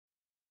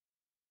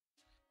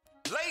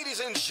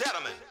Ladies and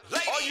gentlemen,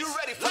 are you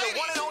ready for the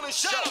one and only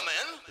show?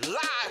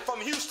 Live from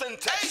Houston,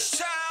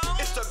 Texas.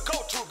 It's the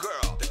go-to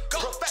girl,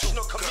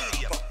 professional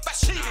comedian,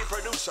 TV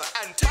producer,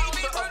 and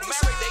founder of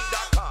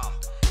MarriedDate.com.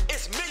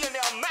 It's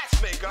millionaire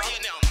matchmaker,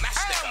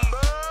 Amber.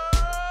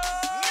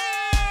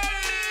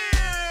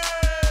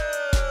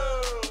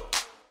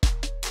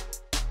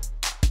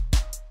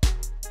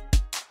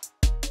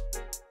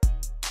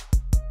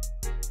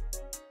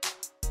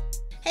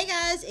 Hey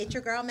guys, it's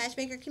your girl,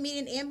 matchmaker,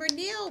 comedian, Amber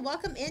Neal.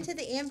 Welcome into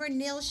the Amber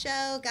Neal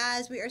Show.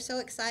 Guys, we are so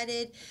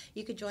excited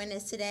you could join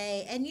us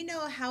today. And you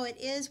know how it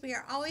is. We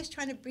are always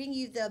trying to bring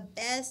you the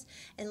best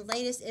and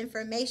latest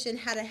information,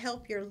 how to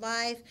help your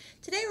life.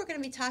 Today we're going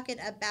to be talking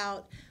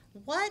about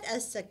what a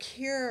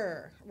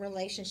secure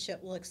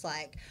relationship looks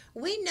like.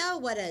 We know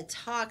what a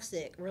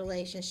toxic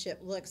relationship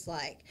looks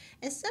like.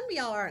 And some of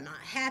y'all are not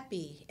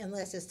happy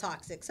unless it's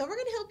toxic. So we're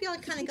going to help y'all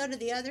kind of go to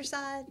the other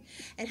side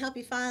and help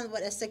you find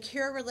what a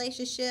secure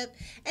relationship.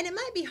 And it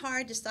might be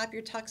hard to stop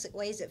your toxic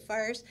ways at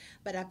first,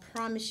 but I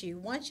promise you,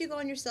 once you go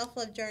on your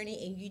self-love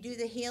journey and you do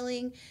the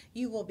healing,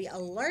 you will be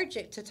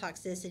allergic to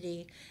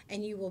toxicity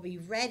and you will be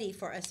ready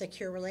for a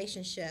secure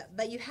relationship.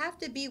 But you have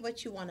to be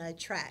what you want to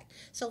attract.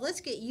 So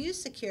let's get you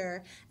secure.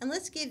 And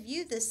let's give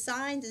you the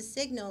signs and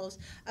signals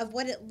of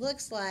what it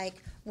looks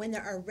like when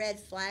there are red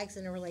flags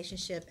in a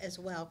relationship as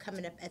well,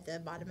 coming up at the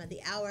bottom of the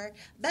hour.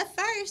 But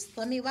first,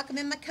 let me welcome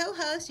in my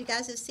co-host. You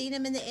guys have seen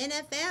him in the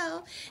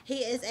NFL. He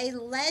is a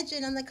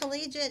legend on the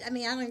collegiate. I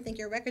don't even think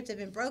your records have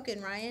been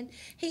broken, Ryan.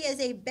 He is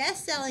a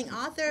best-selling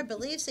author,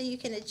 Believe So You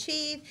Can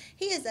Achieve.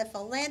 He is a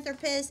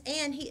philanthropist,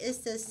 and he is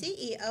the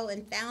CEO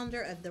and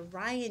founder of the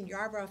Ryan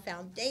Yarbrough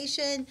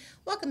Foundation.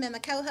 Welcome in my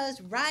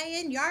co-host,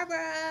 Ryan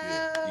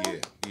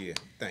Yarbrough. Yeah.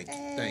 Thank you.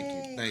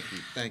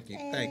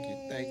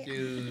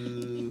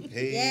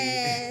 Hey.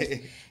 Yes.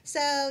 So,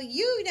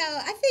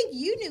 I think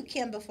you knew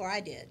Kim before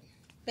I did.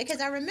 Because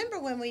I remember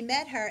when we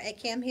met her at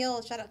Cam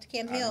Hill. Shout out to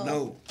Cam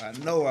Hill. I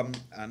know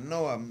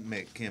I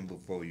met Kim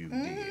before you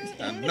did.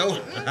 I know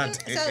I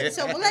did.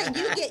 So we'll let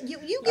you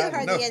give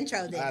her the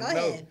intro then. Go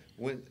ahead.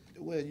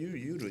 Well,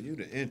 you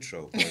the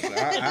intro.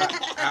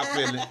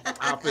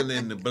 I'll fill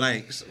in the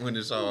blanks when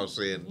it's all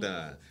said and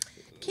done.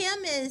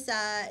 Kim is,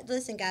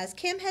 listen guys,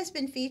 Kim has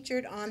been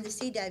featured on the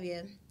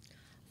CW,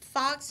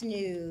 Fox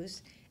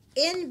News,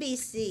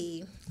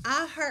 NBC,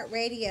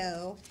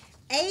 iHeartRadio,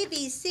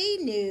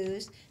 ABC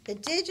News, the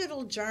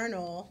Digital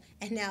Journal,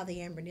 and now the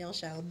Amber Neal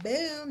Show.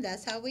 Boom,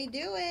 that's how we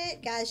do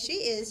it. Guys, she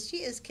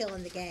is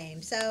killing the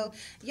game. So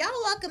y'all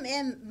welcome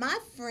in my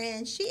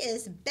friend. She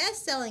is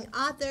best-selling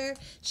author.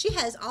 She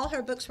has all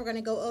her books we're going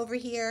to go over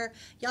here.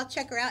 Y'all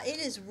check her out. It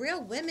is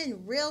Real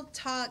Women, Real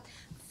Talk.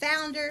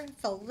 Founder,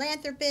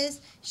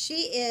 philanthropist.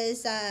 She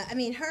is, her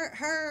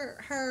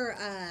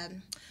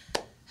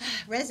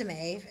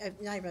resume,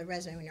 not even a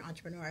resume when you're an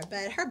entrepreneur,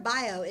 but her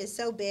bio is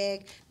so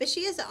big. But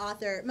she is an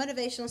author,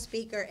 motivational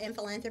speaker, and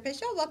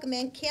philanthropist. Y'all welcome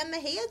in Kim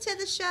Mejia to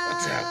the show.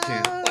 Watch out,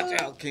 Kim.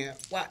 Go Kim.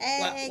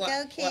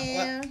 Go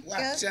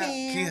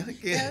Kim.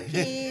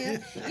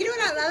 You know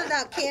what I love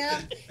about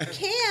Kim?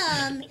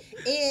 Kim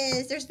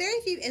is, there's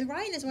very few, and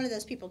Ryan is one of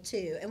those people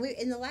too. And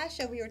in the last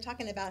show, we were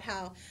talking about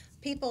how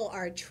people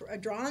are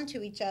drawn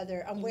to each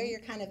other on where you're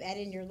kind of at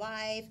in your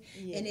life,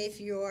 and if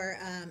you're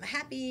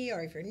happy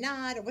or if you're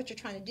not, or what you're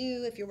trying to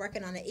do, if you're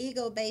working on an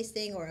ego-based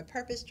thing or a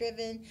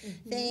purpose-driven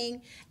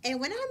thing.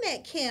 And when I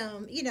met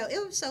Kim,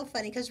 it was so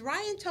funny because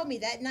Ryan told me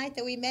that night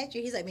that we met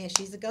you, he's like, man,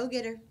 she's a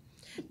go-getter.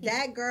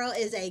 That girl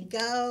is a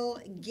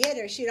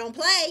go-getter. She don't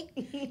play.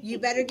 You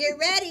better get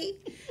ready.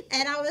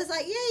 And I was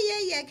like,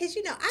 yeah. Because,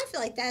 I feel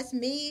like that's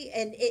me.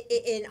 And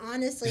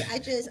honestly,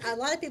 a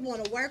lot of people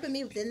want to work with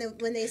me. But then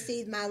when they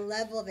see my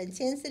level of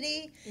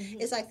intensity,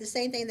 it's like the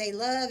same thing they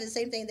love and the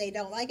same thing they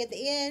don't like at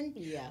the end.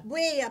 Yeah.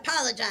 We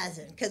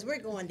apologizing because we're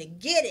going to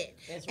get it.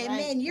 That's and, right.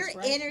 Man, your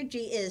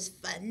energy is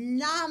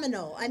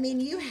phenomenal.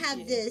 You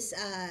have this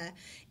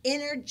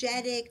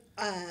energetic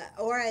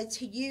aura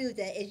to you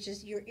that it's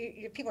just your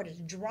people are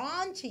just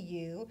drawn to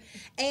you.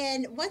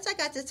 And once I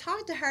got to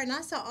talk to her and I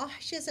saw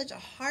she has such a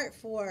heart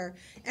for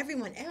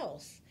everyone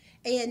else,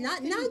 and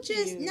not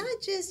just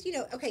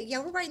okay, yeah,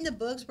 we're writing the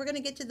books, we're going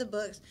to get to the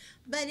books,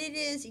 but it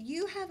is,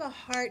 you have a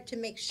heart to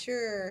make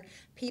sure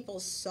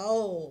people's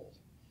soul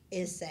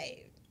is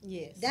saved.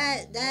 Yes,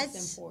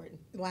 that's important.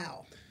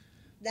 Wow,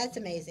 that's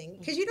amazing,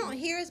 because you don't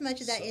hear as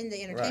much of that in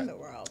the entertainment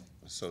world.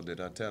 So did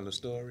I tell a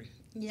story?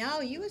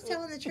 No, you was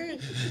telling the truth.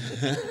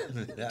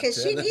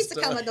 Because she needs to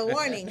come with a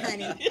warning,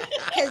 honey.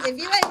 Because if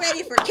you ain't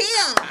ready for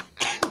Kim,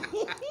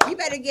 you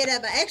better get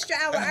up an extra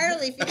hour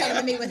early if you come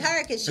to meet with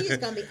her, because she's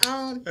going to be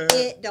on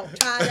it. Don't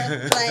try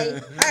to play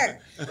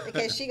her,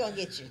 because she going to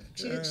get you.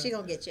 She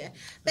going to get you.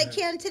 But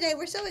Kim, today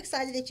we're so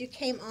excited that you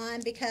came on,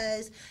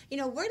 because, we're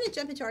going to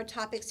jump into our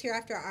topics here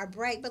after our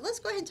break. But let's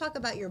go ahead and talk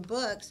about your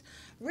books.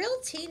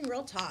 Real Teen,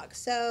 Real Talk.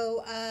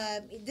 So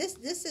this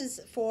is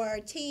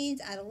for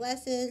teens,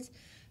 adolescents,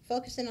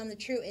 focusing on the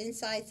true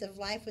insights of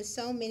life with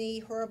so many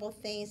horrible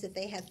things that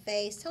they have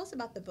faced. Tell us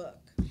about the book.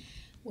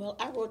 Well,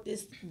 I wrote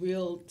this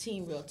Real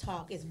Teen Real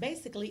Talk. It's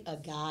basically a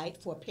guide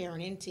for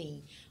parent and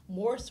teen,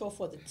 more so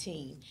for the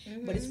teen.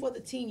 But it's for the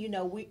teen. You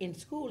know, we in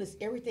school is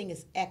everything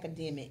is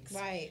academics,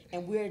 Right.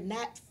 and we're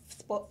not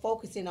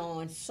focusing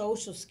on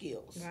social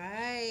skills.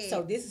 Right.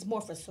 So this is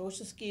more for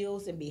social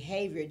skills and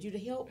behavior, to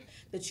help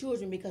the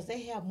children because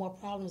they have more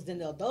problems than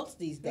the adults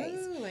these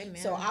days. Ooh, amen.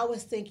 So I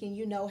was thinking,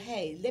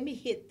 hey, let me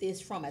hit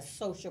this from a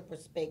social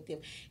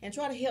perspective and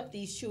try to help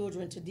these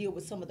children to deal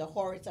with some of the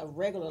horrors of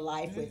regular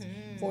life, with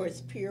for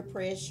its peer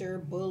pressure,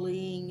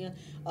 bullying,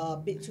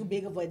 bit too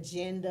big of an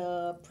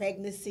agenda,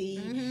 pregnancy,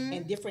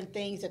 and different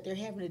things that they're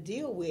having to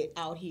deal with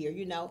out here.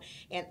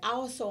 And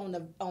also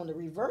on the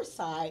reverse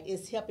side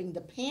is helping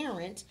the parent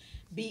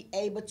be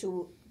able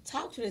to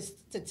talk to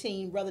the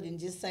teen rather than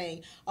just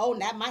saying, oh,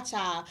 not my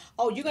child.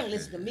 Oh, you're going to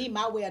listen to me,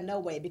 my way or no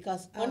way.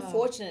 Because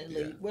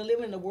unfortunately, we're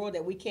living in a world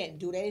that we can't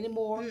do that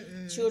anymore.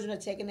 Children are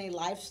taking their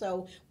life.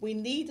 So we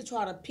need to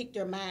try to pick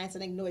their minds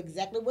and they know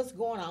exactly what's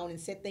going on and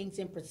set things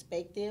in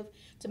perspective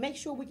to make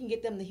sure we can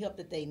get them the help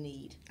that they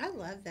need. I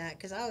love that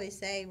because I always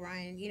say,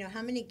 Ryan,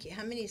 how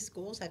many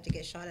schools have to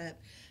get shot up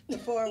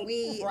before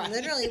we Right.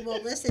 literally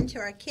will listen to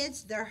our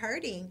kids? They're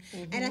hurting.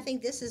 And I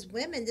think this is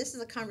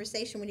a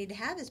conversation we need to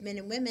have as men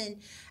and women.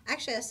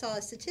 Actually, I saw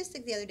a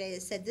statistic the other day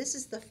that said this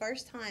is the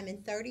first time in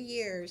 30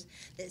 years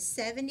that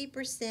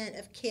 70%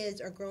 of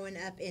kids are growing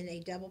up in a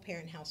double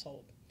parent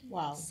household.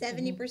 Wow.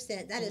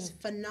 70%. That is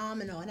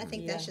phenomenal. And I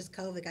think that's just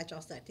COVID got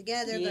y'all stuck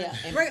together. Yeah.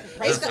 But And we're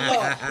praise the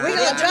Lord. going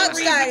to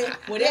jumpstart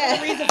it.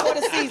 Whatever reason for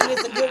the season,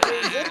 it's a good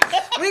reason.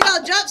 We're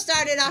going to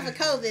jumpstart it off of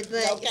COVID.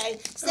 But Okay.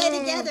 stay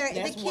together. The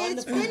That's kids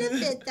wonderful.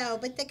 benefit, though.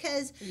 But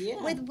because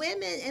Yeah. with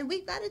women, and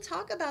we've got to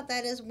talk about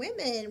that as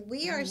women,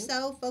 we are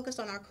so focused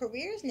on our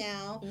careers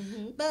now.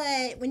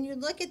 But when you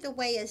look at the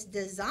way it's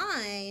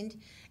designed,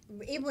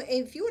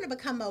 if you want to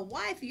become a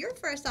wife, your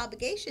first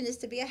obligation is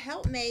to be a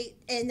helpmate,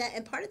 and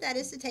part of that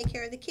is to take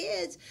care of the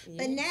kids. Yes.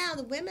 But now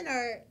the women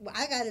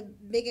I got a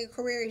bigger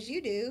career as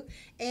you do,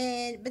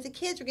 but the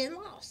kids are getting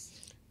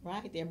lost.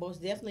 Right, they're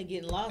most definitely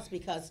getting lost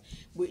because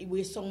we're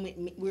in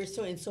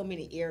so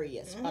many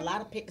areas. A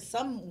lot of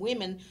some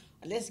women.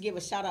 Let's give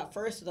a shout out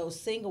first to those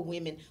single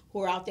women who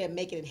are out there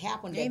making it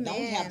happen that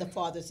don't have the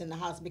fathers in the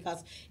house,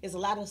 because there's a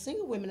lot of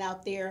single women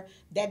out there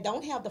that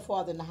don't have the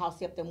father in the house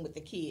to help them with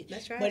the kid.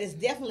 That's right. But it's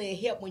definitely a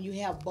help when you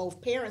have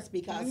both parents,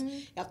 because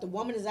if the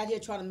woman is out here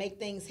trying to make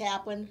things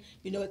happen,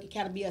 it can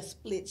kind of be a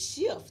split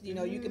shift.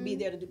 You can be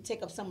there to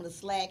take up some of the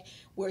slack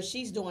where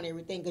she's doing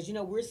everything, because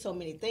we're so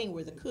many things.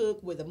 We're the cook,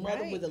 we're the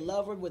mother, Right. we're the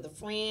lover, we're the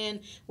friend,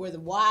 we're the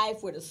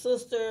wife, we're the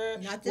sister,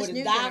 Not this we're the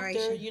new doctor.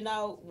 generation.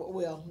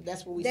 Well,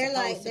 that's what we They're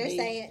supposed to be.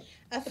 saying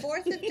a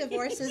fourth of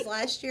divorces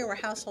last year were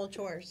household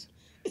chores.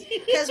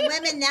 Because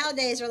women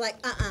nowadays are like,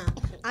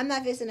 I'm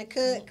not fixing to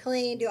cook,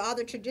 clean, do all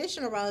the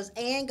traditional roles,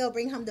 and go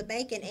bring home the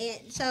bacon. And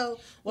so,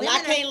 Well,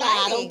 I women can't are lie.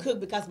 I fighting. don't cook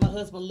because my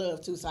husband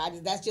loves to. So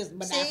that's just.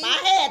 But if See?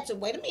 I had to,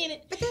 wait a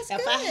minute. But that's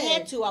if I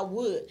had good. to, I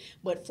would.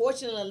 But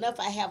fortunately enough,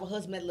 I have a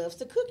husband that loves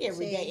to cook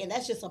every See? day, and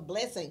that's just a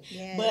blessing.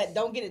 Yes. But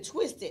don't get it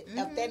twisted.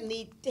 If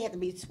that had to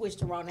be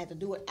switched around, I have to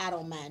do it. I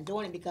don't mind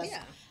doing it, because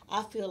Yeah.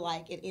 I feel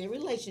like in a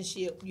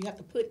relationship, you have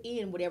to put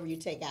in whatever you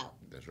take out.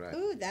 That's right.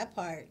 Ooh, that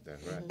part.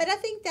 That's right. But I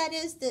think that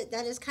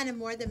is kind of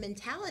more the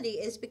mentality,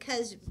 is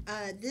because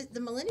the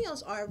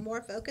millennials are more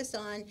focused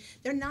on,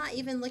 they're not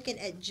even looking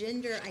at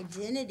gender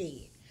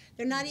identity.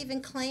 They're not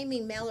even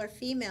claiming male or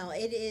female.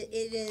 It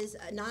is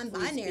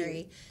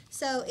non-binary.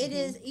 So it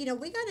is, we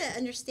got to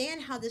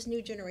understand how this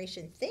new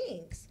generation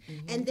thinks.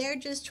 And they're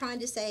just trying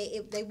to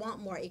say they want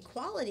more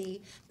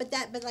equality. But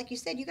like you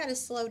said, you got to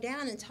slow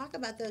down and talk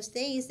about those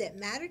things that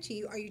matter to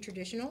you. Are you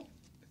traditional?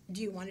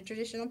 Do you want a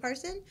traditional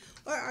person?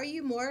 Or are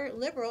you more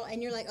liberal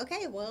and you're like,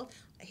 okay, well,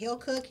 he'll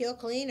cook, he'll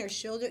clean, or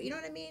she'll do, you know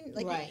what I mean?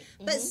 Like, Right.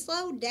 But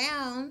slow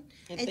down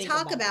and think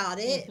talk about about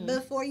it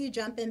before you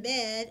jump in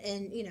bed.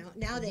 And,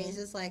 nowadays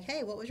it's like,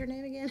 hey, what was your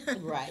name again?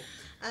 Right.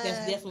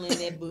 That's definitely in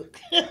that book.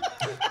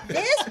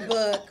 This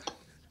book,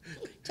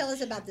 tell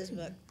us about this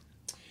book.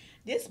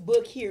 This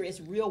book here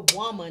is Real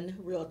Woman,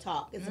 Real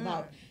Talk. It's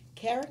about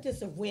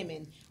characters of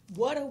women.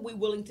 What are we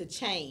willing to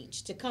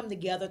change to come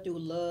together through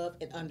love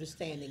and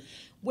understanding?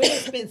 Women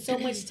spend so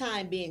much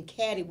time being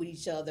catty with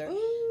each other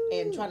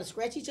and trying to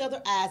scratch each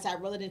other's eyes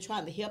out rather than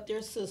trying to help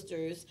their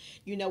sisters.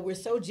 We're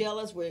so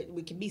jealous.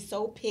 We can be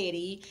so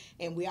petty,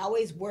 and we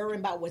always worrying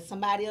about what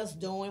somebody else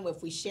doing.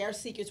 If we share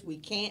secrets, we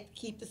can't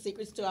keep the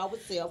secrets to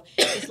ourselves.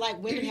 It's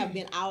like women have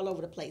been all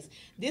over the place.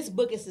 This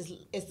book is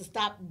to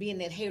stop being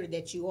that hater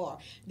that you are.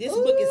 This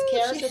book is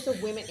characters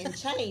of women and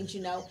change.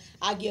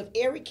 I give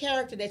every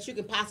character that you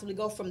can possibly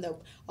go from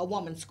a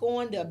woman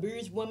scorned, the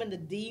abused woman, the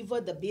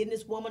diva, the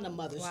business woman, the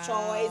mother's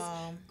choice,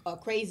 a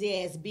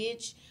crazy ass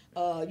bitch.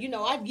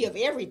 I give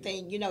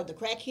everything. The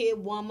crackhead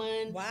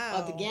woman,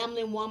 the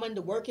gambling woman,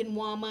 the working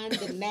woman,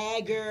 the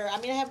nagger.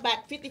 I mean, I have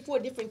about 54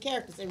 different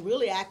characters, and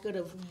really I could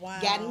have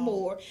gotten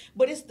more.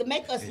 But it's to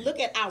make us look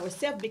at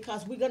ourselves,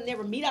 because we're going to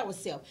never meet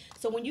ourselves.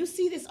 So when you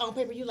see this on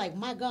paper, you're like,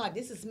 my God,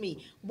 this is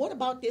me. What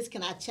about this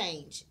can I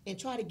change and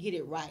try to get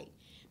it right?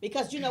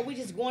 Because, we're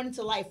just going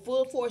into life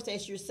full force,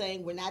 as you're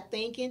saying. We're not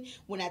thinking.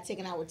 We're not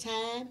taking our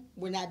time.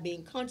 We're not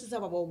being conscious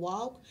of our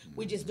walk.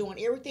 We're just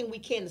doing everything we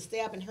can to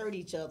stab and hurt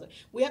each other.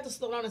 We have to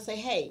slow down and say,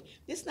 hey,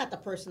 this is not the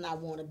person I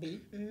want to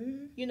be.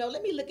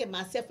 Let me look at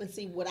myself and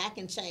see what I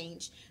can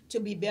change to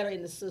be better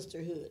in the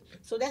sisterhood.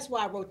 So that's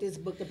why I wrote this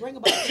book, to bring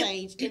about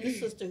change in the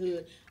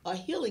sisterhood, a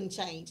healing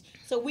change,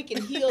 so we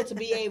can heal to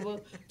be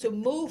able to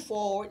move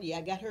forward. Yeah,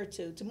 I got her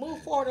too. To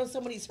move forward on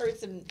some of these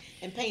hurts and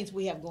pains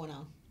we have going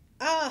on.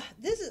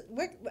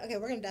 We're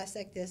gonna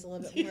dissect this a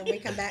little bit when we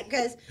come back,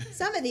 because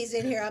some of these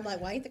in here I'm like,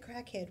 why ain't the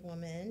crackhead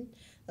woman?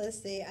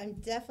 Let's see.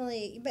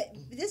 But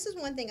this is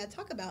one thing I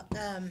talk about.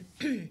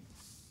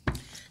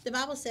 The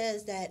Bible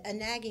says that a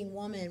nagging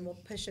woman will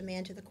push a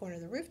man to the corner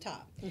of the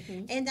rooftop.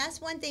 And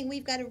that's one thing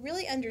we've got to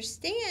really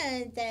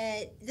understand,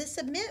 that the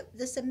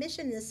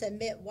submission, the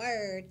submit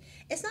word,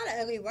 it's not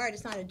an ugly word,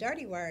 it's not a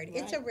dirty word.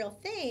 Right. It's a real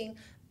thing.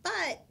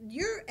 But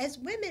as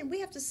women, we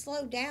have to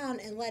slow down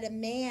and let a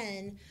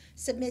man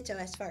submit to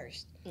us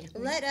first.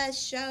 Let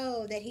us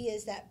show that he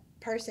is that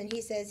person he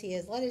says he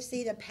is. Let us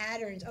see the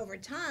patterns over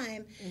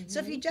time. So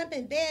if you jump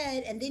in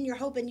bed and then you're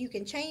hoping you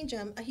can change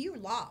them, you're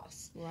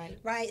lost.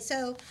 Right.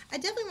 So I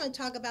definitely want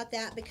to talk about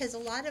that, because a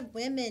lot of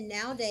women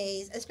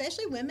nowadays,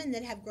 especially women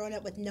that have grown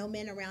up with no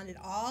men around at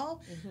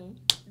all,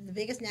 the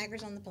biggest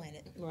naggers on the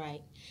planet.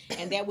 Right.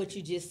 And that what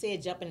you just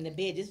said, jumping in the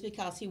bed, just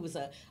because he was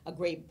a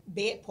great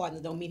bed partner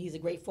don't mean he's a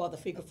great father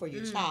figure for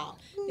your child.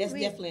 That's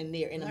definitely in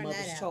there, in a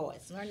mother's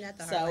choice. Learn that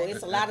the hard way.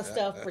 It's a lot of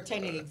stuff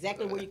pertaining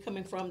exactly where you're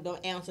coming from. The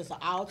answers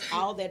are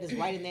all that is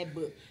right in that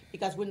book,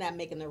 because we're not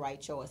making the right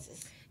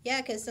choices.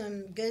 Yeah, because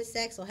some good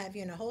sex will have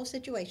you in a whole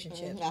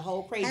situationship. A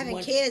whole crazy having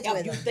one. Kids if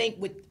with you them.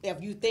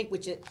 think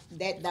with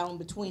that down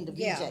between the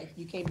VJ,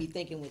 you can't be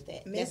thinking with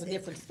that. That's a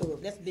different story.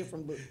 That's a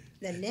different book.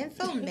 The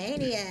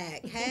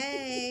nymphomaniac.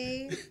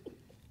 Hey.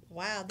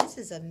 Wow, this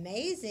is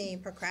amazing.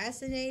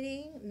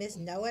 Procrastinating, Miss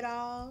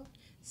Know-It-All,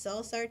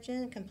 soul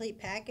searching, complete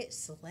package,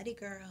 slutty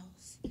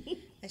girls.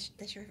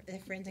 That's your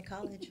friends in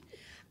college.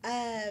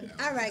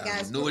 All right,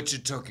 guys. I know what you're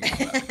talking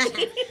about.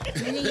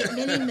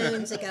 many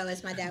moons ago,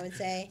 as my dad would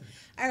say.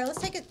 All right,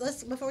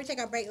 before we take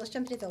our break, let's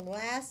jump into the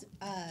last.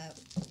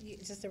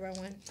 Is this the wrong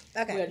one?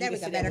 Okay, well, there we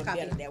go. Better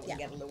copy. That one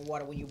got a little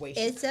water when you waste.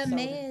 It's a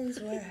man's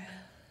world.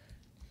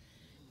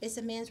 It's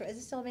a man's world. Is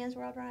it still a man's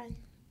world, Ryan?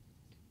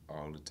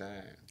 All the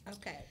time.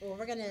 Okay. Well,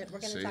 we're gonna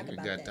talk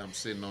about that. I'm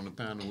sitting on the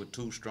panel with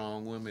two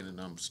strong women, and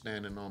I'm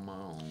standing on my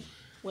own.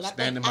 Well,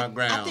 standing my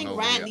ground. I think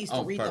Ryan needs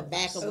to read the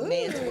back of a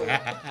man's world.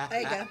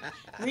 There you go.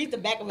 Read the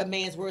back of a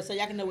man's world so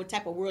y'all can know what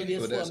type of world it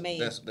is for a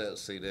man.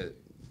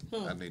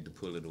 I need to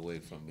pull it away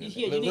from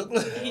you. Look.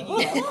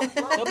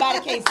 Nobody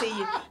can see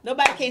you.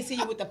 Nobody can see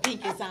you with the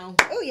pinkies on.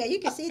 Oh yeah, you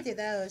can see through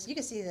those. You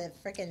can see the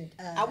freaking.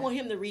 I want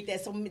him to read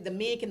that so the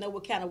men can know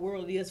what kind of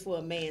world it is for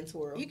a man's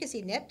world. You can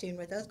see Neptune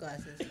with those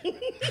glasses.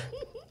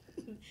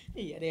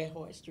 Yeah, they're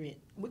hard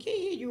strength. We can't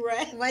hear you,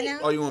 right? Why now?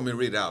 Oh, you want me to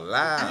read it out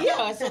loud?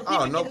 Yeah. So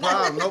no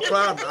problem.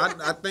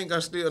 I think I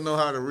still know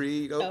how to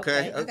read.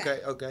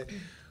 Okay.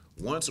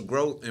 Once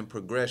growth and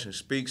progression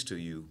speaks to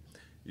you,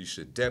 you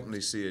should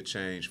definitely see a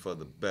change for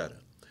the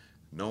better.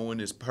 No one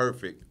is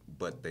perfect,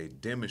 but they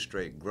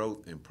demonstrate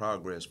growth and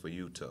progress for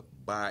you to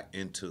buy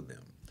into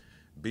them.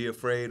 Be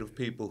afraid of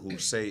people who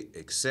say,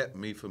 accept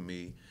me for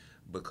me,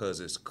 because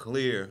it's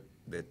clear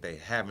that they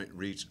haven't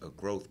reached a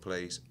growth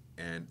place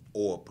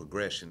or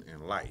progression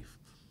in life.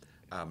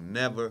 I've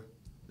never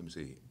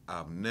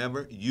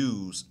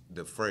used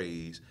the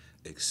phrase,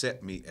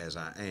 accept me as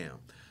I am,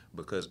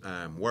 because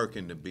I'm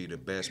working to be the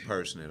best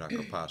person that I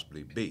could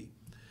possibly be.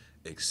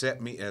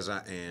 Accept me as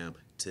I am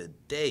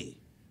today,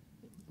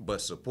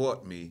 but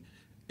support me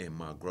in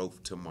my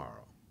growth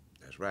tomorrow.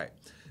 That's right.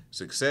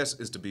 Success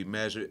is to be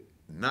measured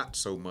not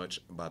so much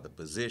by the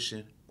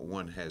position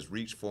one has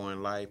reached for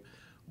in life,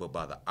 but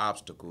by the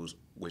obstacles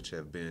which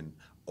have been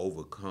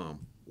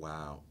overcome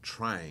while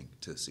trying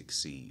to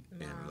succeed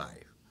in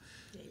life.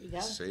 There you go.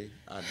 See,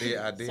 I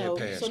did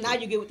pass. So now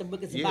you get what the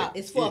book is about.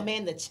 It's for a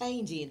man to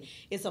change in.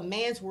 It's a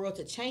man's world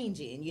to change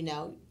in,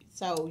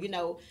 So,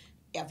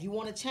 if you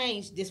want to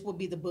change, this will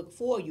be the book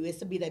for you. It's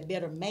to be that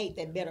better mate,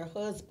 that better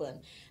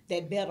husband,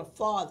 that better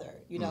father,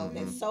 that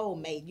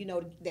soulmate,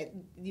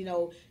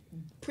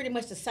 pretty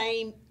much the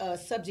same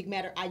subject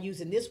matter I use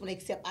in this one,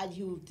 except I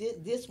use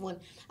this one.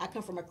 I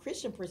come from a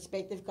Christian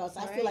perspective, because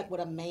I feel like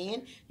with a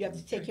man, you have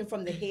to take him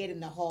from the head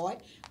and the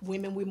heart.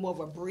 Women, we're more of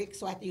a brick,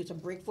 so I have to use a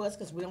brick for us,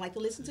 because we don't like to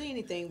listen to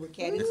anything. We're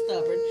catty and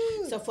stubborn.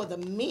 So for the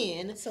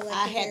men,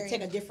 I had to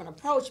take a different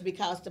approach,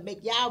 because to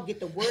make y'all get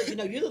the word, you're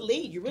the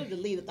lead. You're really the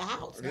lead of the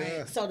house.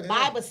 Yeah. So the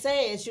Bible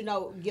says,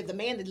 give the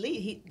man the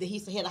lead.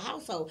 He's the head of the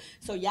household.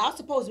 So y'all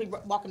supposed to be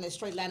walking that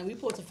straight line, and we're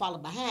supposed to follow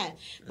behind.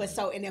 But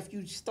and if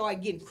you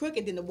start getting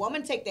crooked, then the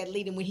woman take that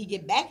lead, and when he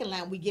get back in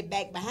line, we get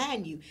back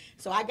behind you.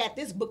 So I got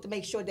this book to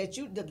make sure that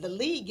the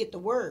lead get the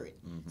word,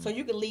 so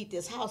you can lead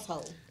this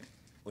household.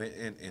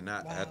 And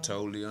I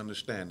totally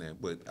understand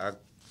that, but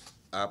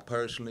I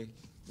personally,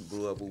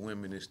 grew up with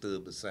women that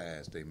stood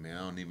beside me, man.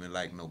 I don't even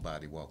like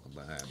nobody walking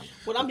behind me.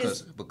 Well,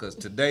 because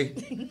today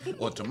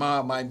or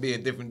tomorrow might be a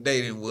different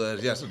day than it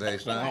was yesterday,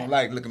 so I don't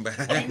like looking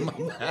behind my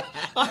back.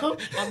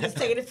 I'm just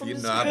taking it from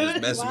the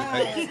I'm just messing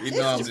with you. You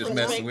know I'm just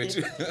messing with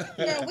you.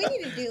 Yeah, we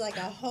need to do like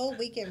a whole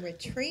weekend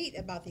retreat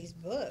about these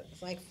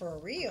books, like for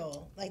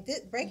real. Like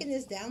breaking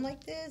this down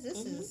like this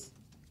is...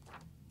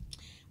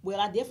 Well,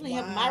 I definitely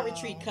have my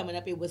retreat coming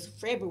up. It was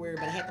February,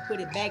 but I had to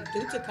put it back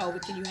due to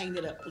COVID. Can you hang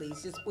it up,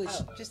 please? Just push.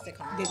 Just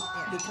decline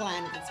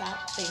at the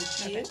top.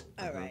 Thank you.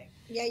 All right.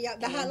 Yeah.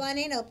 The hotline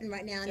ain't open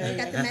right now. You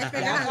got the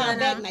Matchmaker hotline hotline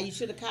back on. now. You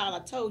should have called. I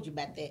told you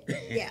about that.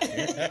 Yeah.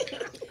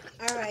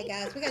 All right,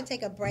 guys. We got to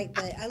take a break,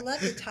 but I love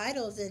the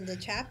titles in the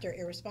chapter: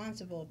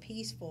 irresponsible,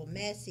 peaceful,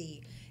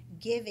 messy,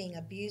 giving,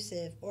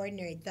 abusive,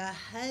 ordinary, the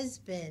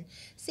husband.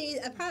 See,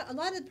 a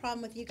lot of the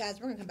problem with you guys,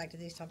 we're going to come back to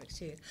these topics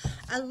too.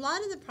 A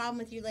lot of the problem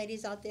with you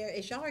ladies out there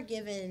is y'all are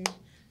giving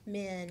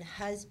men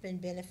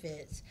husband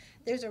benefits.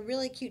 There's a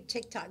really cute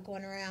TikTok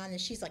going around,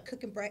 and she's like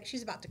cooking breakfast.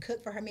 She's about to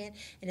cook for her man,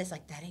 and it's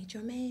like, that ain't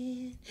your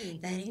man.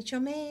 That ain't your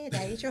man.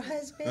 That ain't your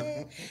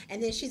husband.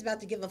 And then she's about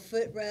to give a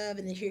foot rub,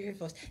 and then you hear her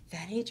voice,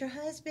 that ain't your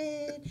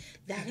husband.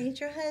 That ain't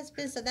your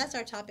husband. So that's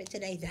our topic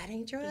today. That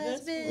ain't your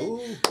husband.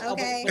 Ooh.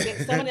 Okay.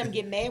 But some of them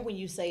get mad when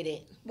you say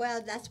that.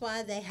 Well, that's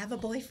why they have a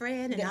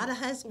boyfriend and not a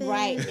husband.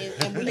 Right.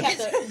 And we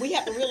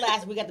have to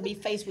realize we got to be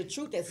faced with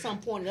truth at some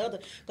point or other.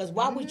 Because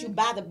why would you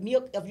buy the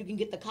milk if you can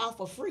get the cow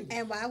for free?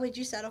 And why would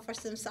you settle for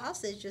some sausage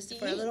just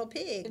for a little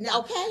pig? No.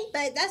 Okay.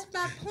 But that's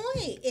my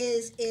point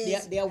is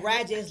they'll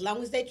ride you as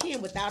long as they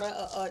can without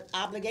a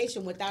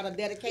obligation, without a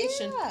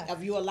dedication. Yeah.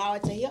 If you allow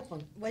it to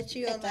happen. What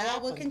you allow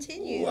will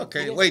continue. Ooh, I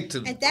can't wait to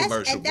the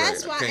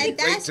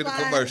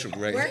commercial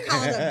break. We're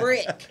called a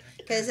brick.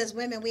 Because as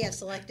women, we have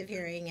selective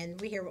hearing, and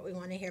we hear what we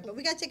want to hear. But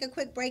we got to take a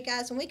quick break,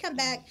 guys. When we come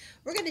back,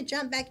 we're going to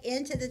jump back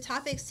into the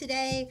topics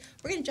today.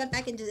 We're going to jump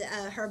back into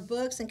her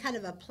books and kind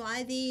of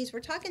apply these. We're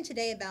talking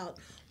today about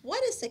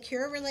what a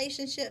secure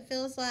relationship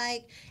feels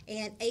like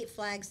and 8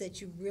 flags that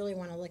you really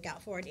want to look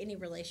out for in any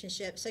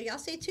relationship. So y'all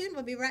stay tuned.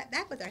 We'll be right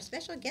back with our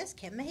special guest,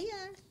 Kim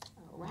Mejia.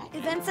 Right.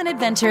 Events and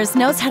Adventures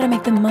knows how to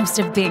make the most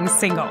of being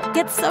single.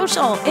 Get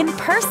social, in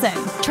person,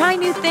 try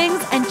new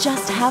things, and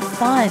just have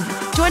fun.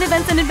 Join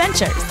Events and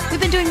Adventures. We've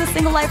been doing the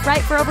single life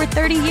right for over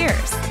 30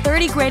 years.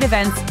 30 great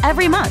events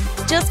every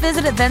month. Just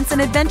visit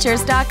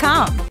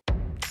eventsandadventures.com.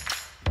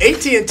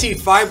 AT&T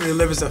Fiber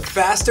delivers a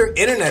faster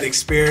internet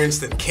experience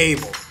than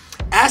cable.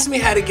 Ask me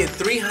how to get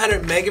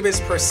 300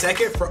 megabits per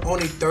second for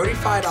only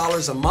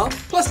 $35 a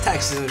month, plus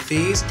taxes and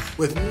fees,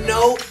 with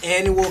no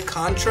annual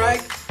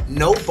contract,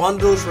 no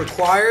bundles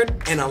required,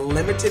 and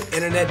unlimited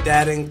internet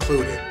data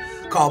included.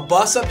 Call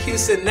Boss Up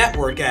Houston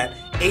Network at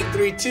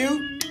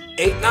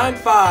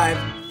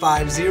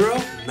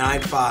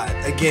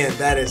 832-895-5095. Again,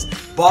 that is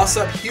Boss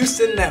Up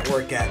Houston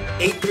Network at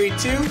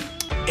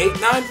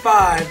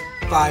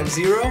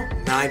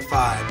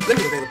 832-895-5095.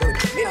 Limited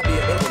availability may not be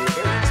available in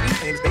your area. Speed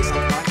claims based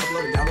on combined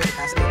upload and download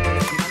capacity of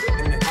internet 300,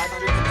 internet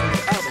 500, and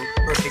internet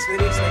 1000 versus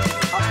Xfinity selection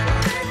and cost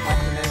 400 meg,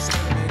 500 meg,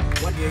 600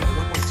 meg, 1 gig, and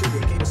 1.2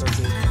 gig cable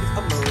services with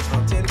uploads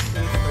of 10, 20, and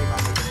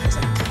 35 megabits per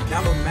second.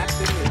 Download max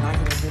speed is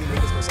 920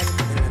 megabits per second,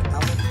 internet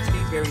 1000.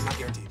 Speeds vary, not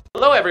guaranteed.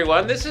 Hello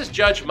everyone, this is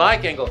Judge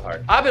Mike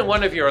Engelhardt. I've been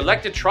one of your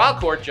elected trial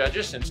court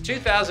judges since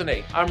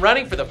 2008. I'm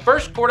running for the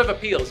First Court of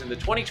Appeals in the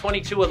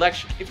 2022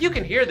 election. If you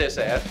can hear this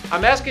ad,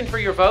 I'm asking for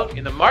your vote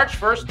in the March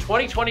 1st,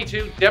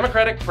 2022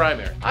 Democratic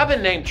primary. I've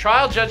been named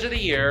Trial Judge of the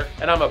Year,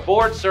 and I'm a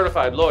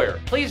board-certified lawyer.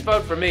 Please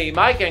vote for me,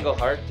 Mike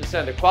Engelhardt, to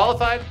send a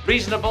qualified,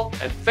 reasonable,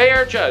 and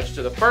fair judge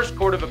to the First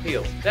Court of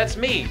Appeals. That's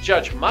me,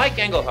 Judge Mike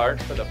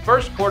Engelhardt, for the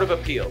First Court of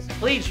Appeals.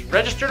 Please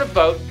register to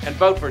vote and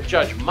vote for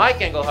Judge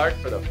Mike Engelhardt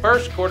for the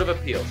First Court of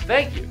Appeals.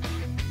 Thank you.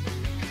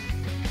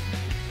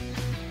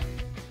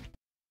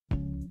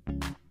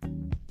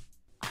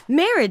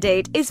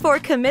 Marriage is for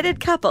committed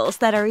couples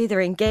that are either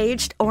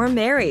engaged or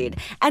married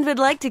and would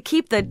like to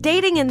keep the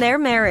dating in their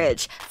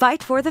marriage,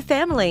 fight for the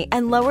family,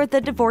 and lower the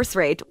divorce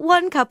rate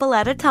one couple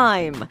at a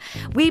time.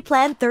 We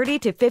plan 30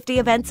 to 50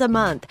 events a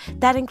month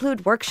that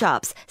include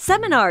workshops,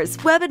 seminars,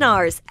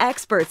 webinars,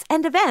 experts,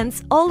 and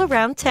events all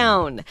around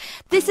town.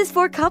 This is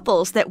for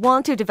couples that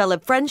want to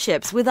develop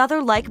friendships with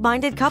other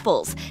like-minded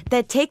couples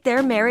that take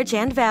their marriage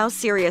and vows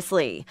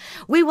seriously.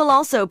 We will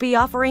also be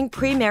offering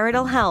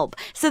premarital help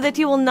so that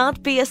you will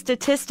not be a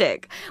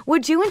statistic.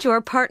 Would you and your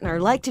partner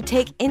like to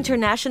take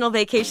international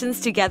vacations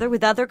together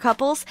with other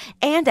couples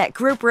and at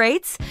group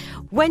rates?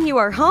 When you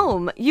are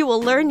home, you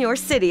will learn your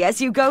city as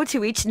you go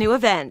to each new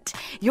event.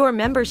 Your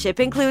membership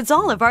includes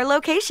all of our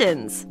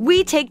locations.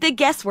 We take the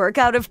guesswork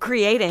out of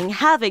creating,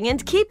 having,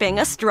 and keeping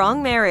a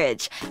strong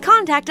marriage.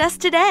 Contact us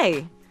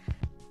today.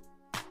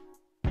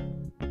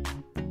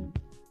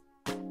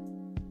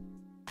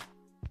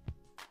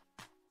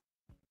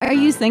 Are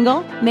you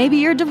single? Maybe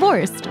you're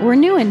divorced or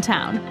new in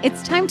town.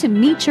 It's time to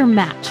meet your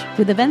match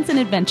with Events and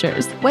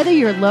Adventures. Whether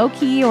you're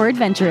low-key or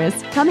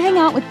adventurous, come hang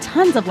out with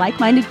tons of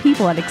like-minded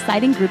people at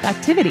exciting group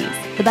activities.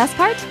 The best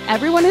part?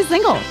 Everyone is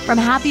single. From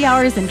happy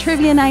hours and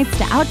trivia nights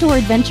to outdoor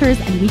adventures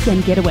and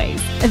weekend getaways,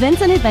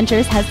 Events and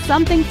Adventures has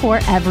something for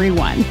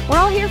everyone. We're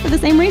all here for the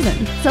same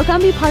reason. So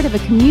come be part of a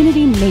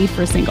community made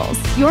for singles.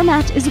 Your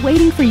match is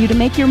waiting for you to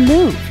make your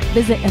move.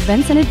 Visit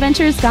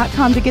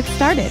eventsandadventures.com to get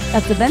started.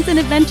 That's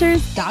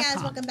eventsandadventures.com. Hey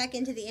guys, welcome back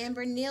into the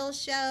Amber Neal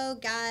Show.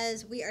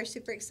 Guys, we are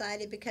super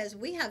excited because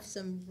we have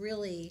some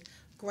really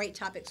great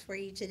topics for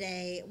you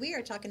today. We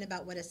are talking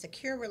about what a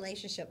secure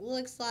relationship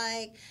looks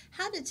like,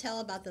 how to tell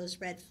about those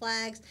red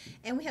flags,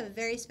 and we have a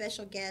very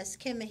special guest,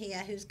 Kim Mejia,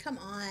 who's come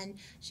on.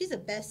 She's a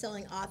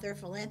best-selling author,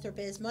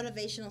 philanthropist,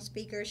 motivational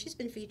speaker. She's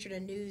been featured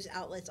in news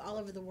outlets all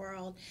over the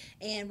world,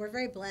 and we're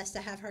very blessed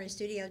to have her in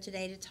studio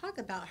today to talk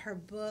about her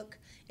book,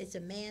 It's a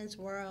Man's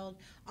World,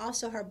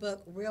 also her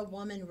book, Real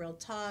Woman, Real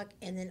Talk,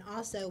 and then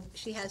also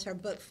she has her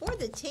book for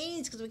the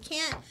teens, because we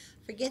can't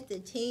forget the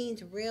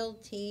teens, Real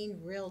Teen,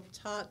 Real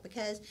Talk,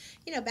 because,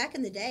 you know, back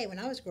in the day when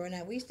I was growing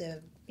up, we used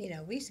to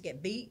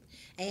get beat,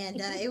 and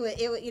it would,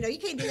 you know, you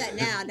can't do that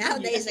now.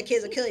 Nowadays, the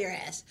kids will kill your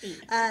ass.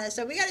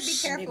 So we got to be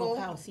careful. They will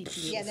call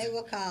CPS. Yeah, they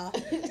will call.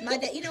 My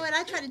dad, you know what?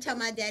 I tried to tell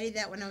my daddy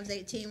that when I was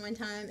 18 one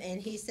time,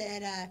 and he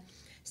said,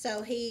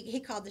 so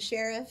he called the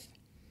sheriff,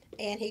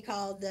 and he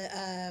called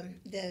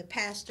the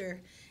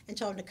pastor and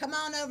told him to come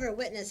on over and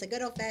witness a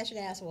good old-fashioned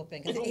ass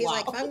whooping. Because he's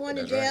like, if I'm going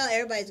to jail,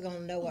 everybody's going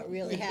to know what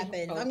really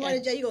happened. If I'm going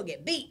to jail, you're going to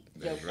get beat.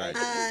 That's right.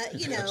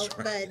 You know,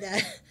 but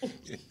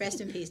rest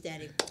in peace,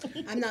 Daddy.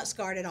 I'm not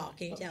scarred at all.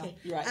 Can you tell?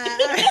 Right. All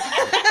right.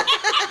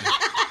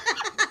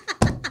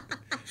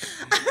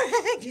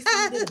 Just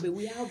a little bit.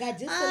 We all got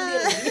just a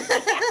little bit.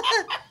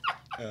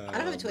 I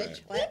don't have a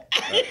twitch. What?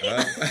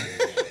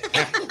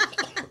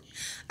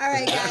 All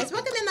right, guys.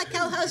 Welcome in my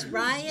co-host,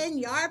 Ryan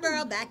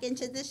Yarborough, back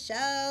into the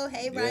show.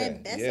 Hey,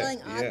 Ryan,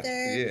 best-selling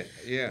author.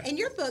 Yeah. And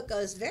your book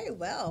goes very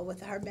well with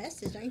her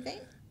message, don't you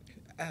think?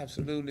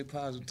 Absolutely,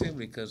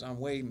 positively, because I'm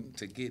waiting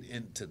to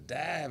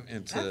dive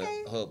into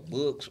her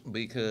books,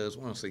 because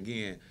once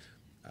again,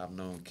 I've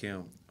known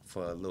Kim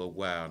for a little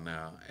while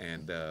now,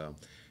 and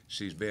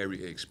she's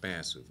very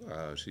expansive.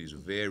 She's a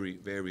very,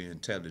 very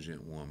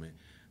intelligent woman.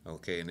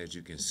 Okay, and as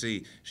you can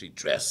see, she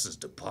dresses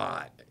the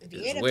part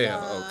as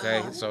well.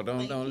 Okay, so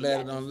don't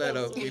let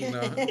her, you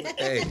know.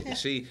 Hey,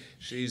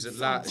 she's a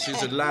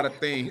lot of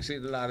things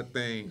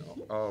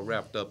all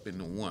wrapped up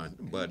into one.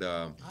 But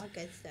all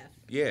good stuff.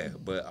 Yeah,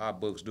 but our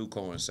books do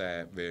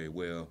coincide very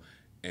well.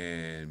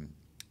 And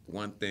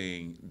one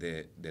thing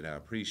that I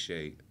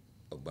appreciate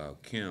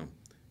about Kim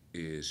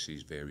is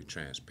she's very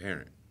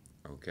transparent.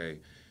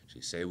 Okay,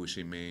 she say what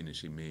she mean and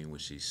she mean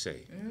what she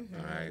say. Mm-hmm.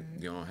 All right,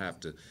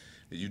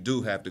 you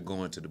do have to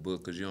go into the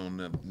book, because you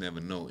don't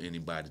never know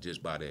anybody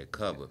just by their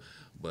cover.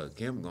 But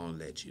Kim gonna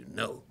let you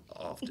know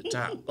off the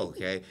top,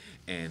 okay?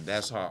 And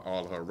that's how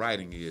all her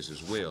writing is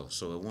as well.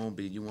 So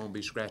you won't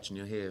be scratching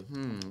your head.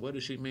 What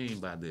does she mean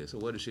by this, or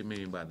what does she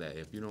mean by that?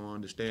 If you don't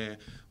understand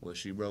what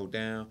she wrote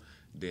down,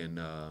 then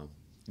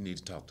you need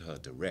to talk to her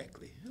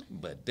directly.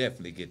 But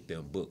definitely get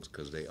them books,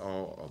 because they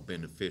all are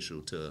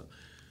beneficial to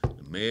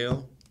the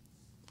male,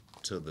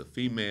 to the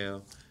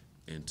female,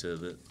 and to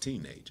the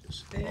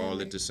teenagers,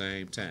 all at the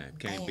same time.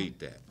 Can't beat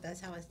that.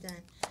 That's how it's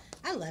done.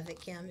 I love it,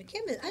 Kim.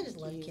 I just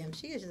love Kim.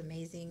 She is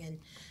amazing, and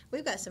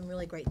we've got some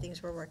really great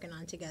things we're working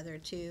on together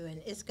too,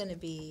 and it's going to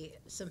be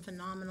some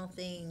phenomenal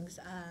things.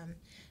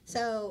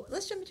 So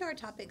let's jump into our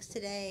topics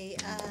today.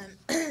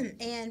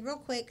 And real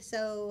quick,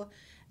 so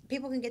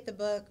people can get the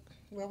book,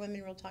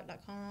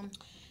 realwomenrealtalk.com.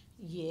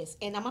 Yes,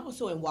 and I'm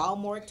also in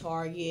Walmart,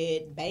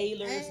 Target,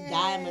 Baylor's,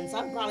 Diamonds.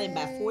 I'm probably in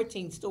about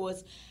 14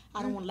 stores.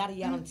 I don't want a lot of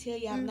y'all to tell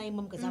y'all name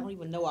them, because I don't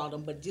even know all of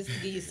them, but just to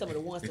give you some of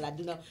the ones that I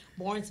do know: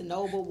 Barnes &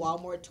 Noble,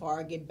 Walmart,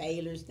 Target,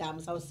 Baylor's,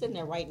 Diamonds. I was sitting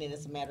there writing it,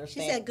 as a matter of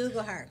fact. She said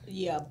Google her.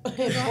 Yeah.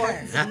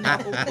 Barnes &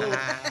 Noble.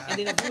 And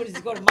then if you would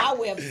just go to my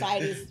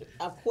website,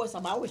 of course,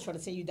 I'm always trying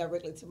to send you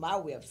directly to my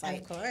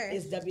website. Of course.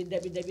 It's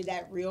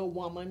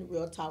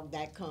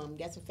www.realwomanrealtalk.com.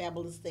 Got some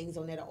fabulous things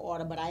on there to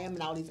order, but I am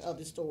in all these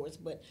other stores,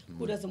 but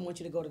who doesn't want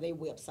you to go to their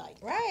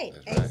website? Right,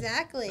 right.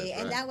 Exactly.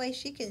 That's and that way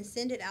she can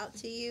send it out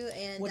to you.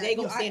 And well, they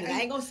gonna send it.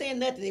 I ain't gonna send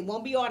nothing. It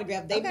won't be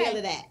autographed. They mail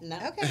it at. No.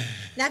 Okay.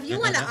 Now, if you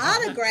want an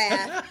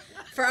autograph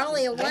for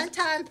only a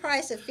one-time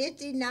price of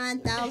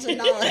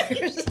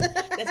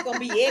 $59,000, that's gonna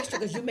be extra,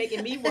 because you're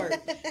making me work.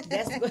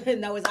 That's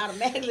no, it's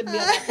automatically mailed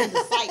out from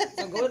the site.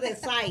 So go to that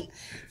site.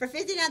 For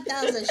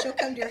 $59,000, she'll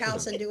come to your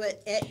house and do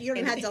it. You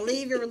don't have to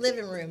leave your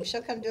living room.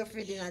 She'll come do it for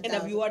 $59,000. And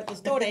if you order at the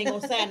store, they ain't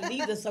gonna sign it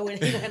either, so it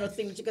ain't gonna have no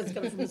signature, because it's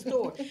coming from the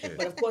store.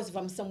 But of course, if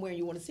I'm somewhere and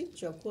you want a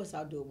signature, of course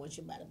I'll do it once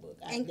you buy the book.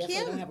 I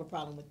definitely don't have a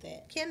problem with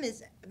that. Kim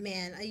is,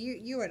 man,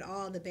 you were at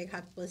all the big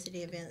high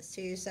publicity events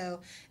too.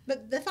 So,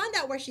 but find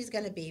out where she's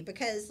going to be,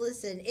 because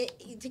listen,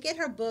 to get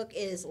her book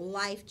is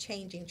life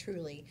changing,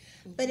 truly.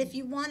 Mm-hmm. But if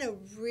you want to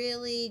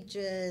really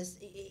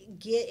just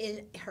get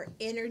in her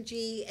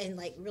energy and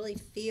like really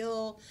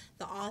feel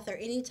the author,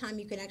 anytime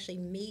you can actually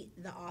meet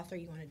the author,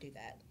 you want to do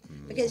that.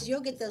 because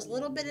you'll get those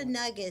little bit of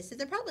nuggets that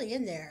they're probably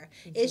in there.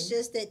 It's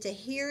just that to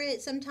hear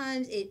it,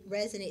 sometimes it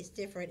resonates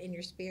different in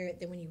your spirit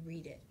than when you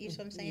read it. You know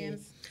what I'm saying?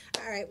 Yes.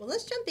 All right, well,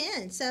 let's jump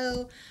in.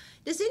 So,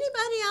 does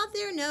anybody out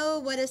there know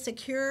what a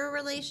secure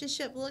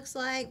relationship looks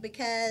like?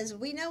 Because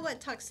we know what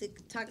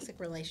toxic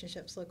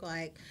relationships look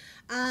like.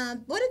 One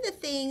of the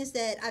things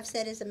that I've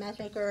said as a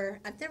matchmaker,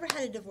 I've never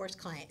had a divorced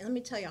client. And let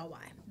me tell y'all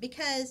why.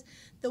 Because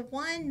the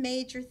one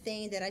major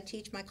thing that I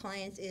teach my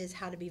clients is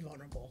how to be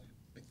vulnerable.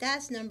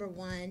 That's number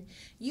one.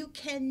 You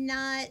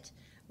cannot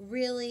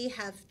really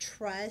have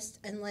trust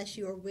unless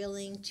you are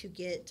willing to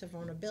get to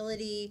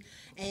vulnerability.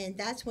 And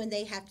that's when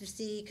they have to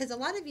see, because a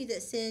lot of you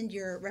that send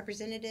your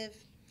representative,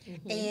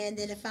 and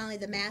then if finally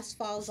the mask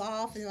falls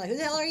off and they're like, who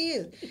the hell are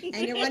you?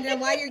 And you're wondering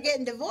why you're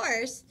getting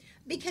divorced,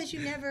 because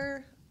you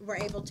never were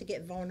able to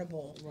get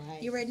vulnerable.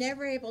 Right. You were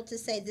never able to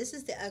say, this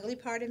is the ugly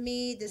part of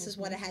me, this is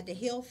what I had to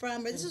heal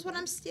from, or this is what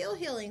I'm still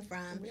healing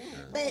from. Yeah.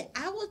 But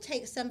I will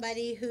take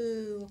somebody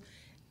who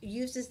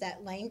uses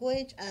that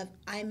language of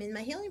I'm in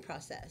my healing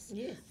process,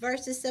 Yes.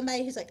 versus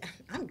somebody who's like,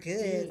 I'm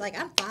good, like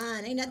I'm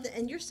fine, ain't nothing,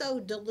 and you're so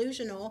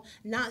delusional,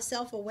 not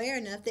self-aware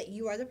enough that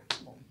you are the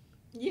problem.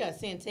 Yeah,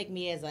 saying take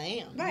me as I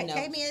am. Right,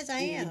 take me as I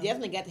am. You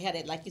definitely got to have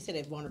that, like you said,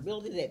 that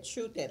vulnerability, that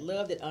truth, that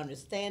love, that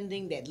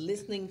understanding, that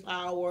listening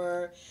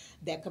power,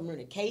 that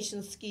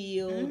communication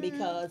skill.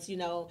 Because, you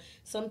know,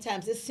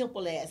 sometimes it's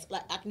simple as,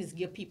 like, I can just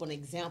give people an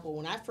example.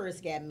 When I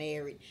first got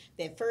married,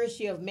 that first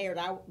year of marriage,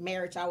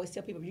 I always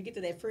tell people, if you get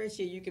to that first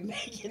year, you can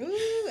make it.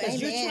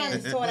 Because you're trying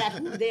to sort out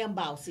who the damn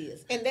boss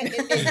is. And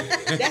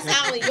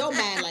that's all in your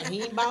mind. Like,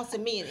 he ain't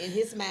bossing me. And in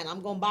his mind,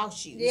 I'm going to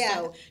boss you. Yeah.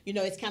 So, you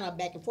know, it's kind of a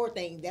back and forth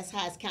thing. That's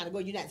how it's kind of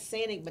going. You're not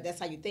saying it, but that's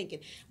how you're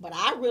thinking. But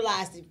I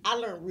realized, I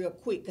learned real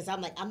quick, because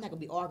I'm like, I'm not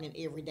going to be arguing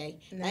every day.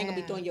 I ain't going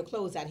to be throwing your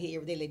clothes out here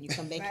every day, letting you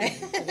come back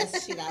in. So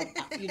that's shit,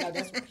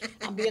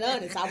 I'm being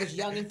honest. I was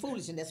young and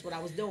foolish, and that's what I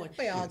was doing.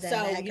 We all done so,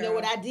 that, you know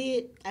what I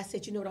did? I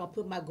said, you know what, I'm going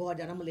to put my guard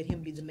down. I'm going to let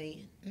him be the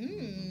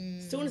man.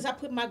 As soon as I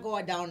put my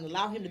guard down and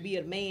allow him to be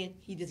a man,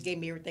 he just gave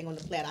me everything on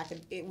the platter.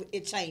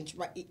 It changed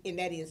right in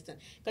that instant.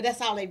 Because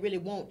that's all they really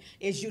want,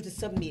 is you to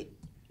submit.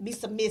 Be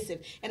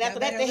submissive. And after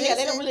that,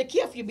 they don't really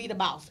care if you be the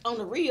boss. On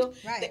the real,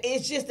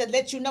 it's just to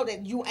let you know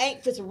that you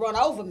ain't fit to run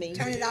over me.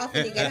 Turn it off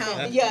when you get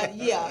home.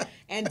 Yeah.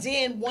 And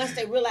then once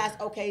they realize,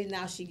 okay,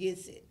 now she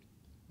gets it.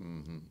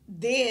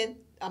 Then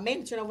I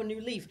made turn over a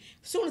new leaf.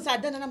 As soon as I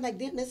done it, I'm like,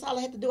 damn, that's all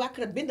I had to do. I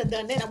could have been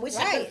done that. I wish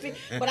I could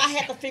have, but I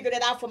had to figure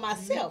that out for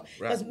myself.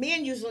 Because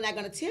men usually not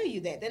going to tell you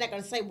that. They're not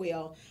going to say,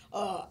 well,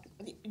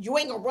 you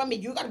ain't going to run me.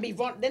 You got to be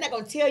vulnerable. They're not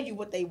going to tell you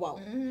what they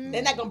want.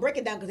 They're not going to break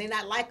it down because they're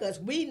not like us.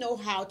 We know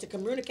how to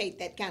communicate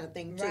that kind of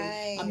thing, too.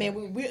 Right. I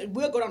mean,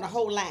 we'll go down the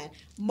whole line.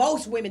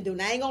 Most women do.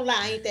 Now, I ain't going to lie.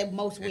 I ain't that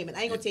most women.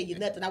 I ain't going to tell you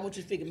nothing. I want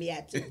you to figure me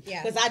out, too.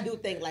 Because I do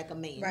think like a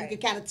man. Right. You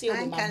can kind of tell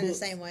me I'm my kind of the books.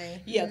 same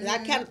way. Yeah, because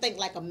I kind of think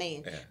like a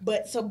man.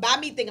 But so by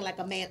me thinking like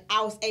a man,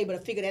 I was able to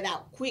figure that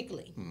out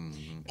quickly.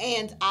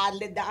 And I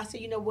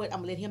said, you know what? I'm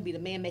going to let him be the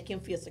man, make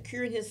him feel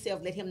secure in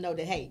himself, let him know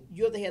that, hey,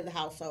 you're the head of the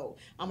household.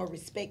 I'm going to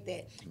respect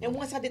that. And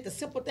once I did the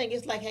simple thing,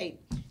 it's like, hey,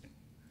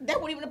 that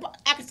wouldn't even,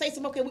 I could say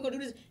something, okay, we're going to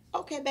do this.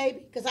 Okay,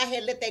 baby. Because I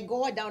had let that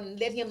guard down and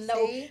let him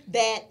know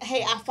that,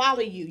 hey, I follow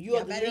you.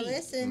 You're the lead.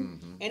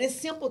 Listen. And it's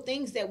simple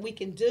things that we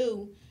can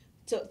do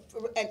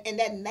and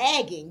that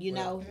nagging, you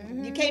know.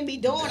 You can't be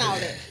doing all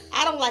that.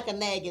 I don't like a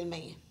nagging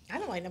man. I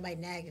don't like nobody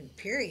nagging,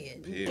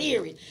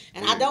 period.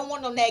 And I don't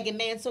want no nagging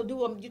man. So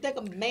you think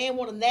a man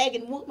want a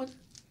nagging woman?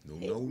 No.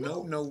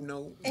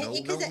 And then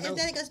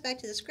it goes back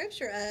to the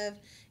scripture of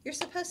you're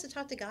supposed to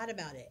talk to God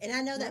about it. And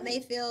I know that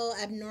may feel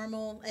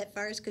abnormal at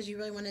first because you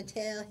really want to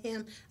tell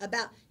him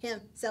about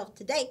himself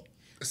today.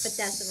 But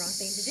that's the wrong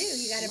thing to do.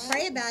 You got to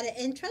pray about it.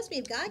 And trust me,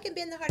 if God can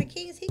bend the heart of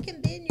kings, he can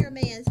bend your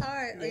man's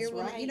heart or your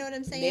woman. You know what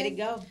I'm saying? Let it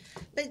go.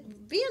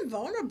 But being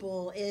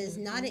vulnerable is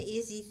not an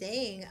easy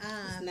thing.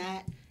 It's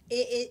not.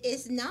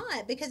 It's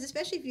not, because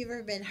especially if you've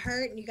ever been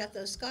hurt and you got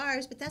those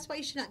scars, but that's why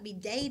you should not be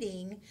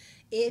dating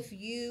if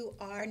you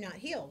are not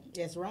healed.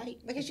 That's right.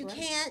 Because you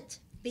can't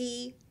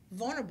be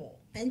vulnerable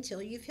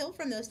until you've healed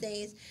from those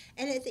things.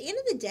 And at the end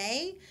of the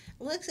day,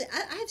 look,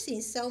 I've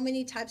seen so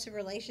many types of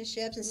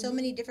relationships and so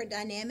many different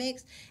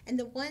dynamics. And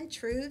the one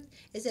truth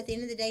is at the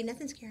end of the day,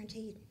 nothing's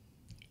guaranteed.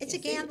 It's a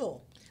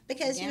gamble.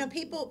 Because, you know,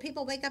 people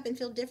wake up and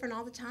feel different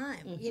all the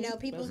time. You know,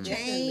 people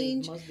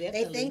change.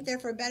 They think they're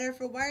for better or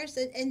for worse.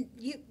 And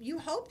you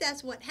hope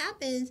that's what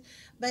happens.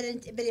 But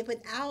if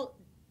without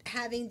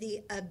having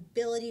the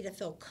ability to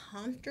feel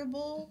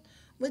comfortable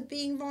with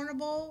being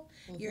vulnerable,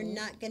 you're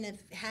not going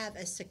to have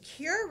a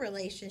secure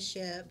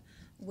relationship,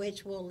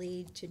 which will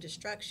lead to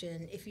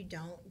destruction if you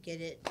don't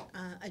get it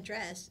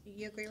addressed.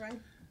 You agree,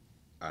 Ryan?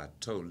 I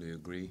totally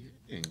agree.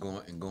 And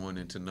going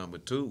into number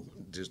 2,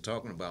 just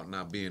talking about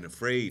not being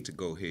afraid to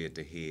go head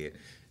to head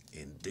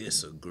and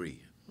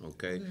disagree,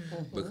 okay?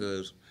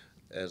 Because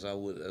as I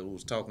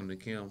was talking to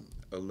Kim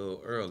a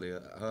little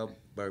earlier, her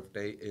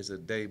birthday is a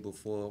day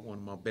before one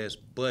of my best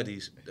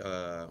buddies.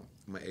 I'm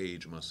gonna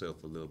age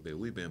myself a little bit.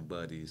 We've been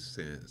buddies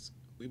since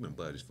we've been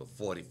buddies for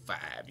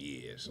 45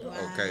 years. Wow.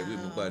 Okay,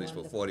 we've been buddies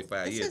for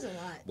 45 This years. is a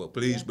lot. But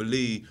please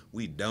believe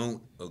we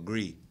don't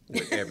agree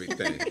with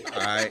everything.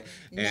 All right,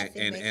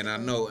 and I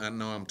know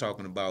I'm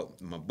talking about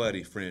my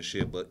buddy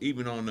friendship, but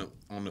even on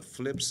the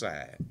flip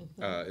side,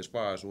 as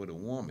far as with a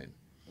woman.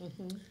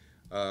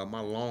 My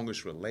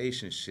longest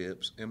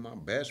relationships and my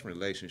best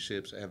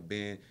relationships have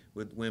been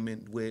with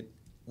women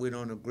we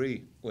don't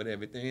agree with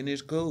everything, and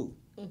it's cool.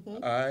 All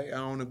right, I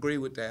don't agree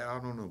with that. I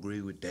don't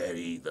agree with that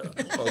either.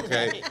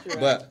 Okay, Right.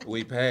 but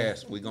we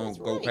pass. We're gonna That's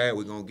go right. past.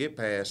 We're gonna get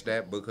past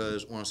that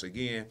because once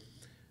again,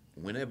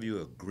 whenever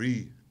you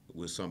agree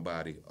with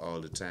somebody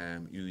all the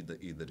time, you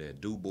either that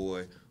do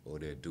boy or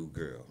that do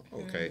girl.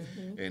 Okay,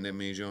 and that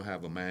means you don't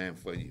have a mind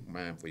for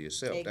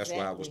yourself. That's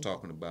why I was Exactly.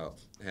 talking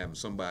about having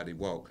somebody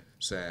walk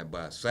side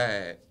by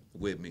side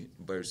with me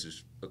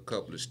versus a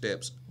couple of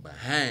steps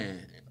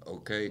behind.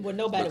 Okay, Well,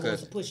 nobody wants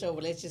Because- to push over.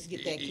 Let's just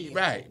get that clear.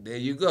 Right, there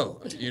you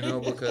go. You know,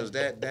 because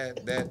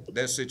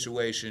that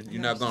situation,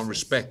 you're not gonna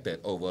respect that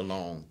over a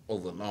long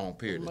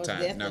period of Most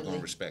time. You're not definitely.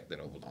 gonna respect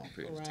that over a long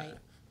period of Right.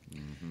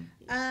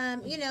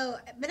 time. You know,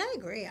 but I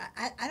agree.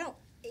 I don't,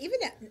 even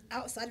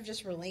outside of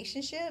just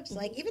relationships,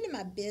 like even in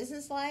my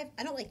business life,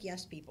 I don't like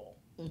yes people.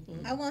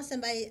 I want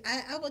somebody,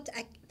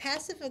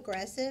 passive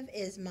aggressive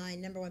is my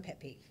number one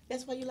pet peeve.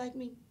 That's why you like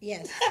me?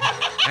 Yes.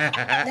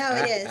 No,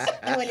 it is.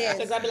 No, it is.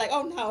 Because I'd be like,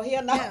 oh, no,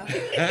 hell no.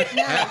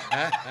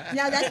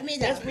 No, that's me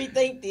though. Let's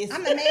rethink this.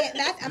 I'm a man.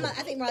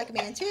 I think more like a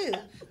man too,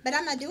 but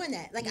I'm not doing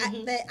that. Like,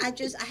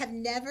 I have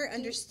never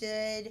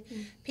understood.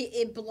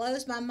 It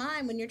blows my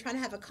mind when you're trying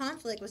to have a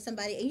conflict with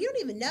somebody and you don't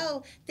even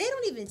know. They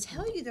don't even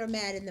tell you they're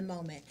mad in the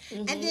moment,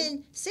 and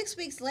then 6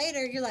 weeks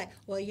later, you're like,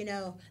 well, you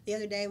know, the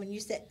other day when you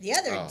said the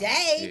other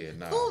day,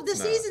 the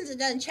seasons have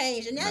done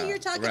changed, and now you're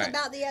talking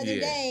about the other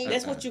day.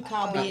 That's what you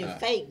call being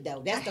fake,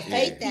 though. That's the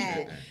fake that.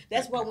 people.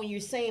 That's why when you're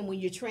saying, when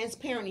you're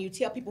transparent and you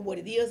tell people what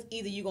it is,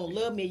 either you're gonna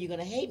love me or you're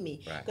gonna hate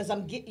me. Right. Because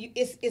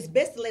it's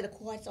best to lay the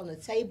cards on the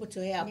table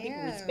to have people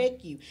Yeah.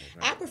 respect you.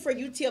 I prefer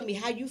you tell me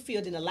how you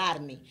feel than to lie to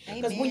me.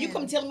 Because when you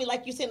come telling me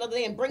like you said the other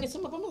day and bringing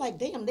some up, I'm like,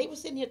 damn, they were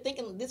sitting here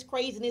thinking this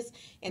craziness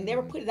and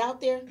never put it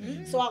out there.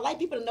 So I like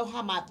people to know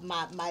how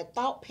my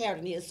thought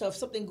pattern is. So if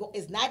something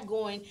is not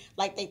going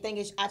like they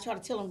think I try to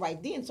tell them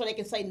right then so they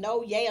can say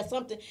no, yeah, or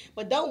something.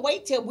 But don't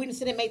wait till we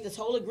sit and make this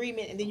whole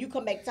agreement and then you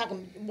come back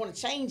talking want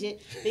to change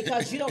it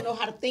because you don't know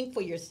how to think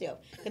for yourself.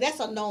 Because that's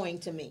annoying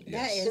to me.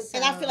 That is.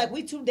 And I feel like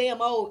we too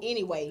damn old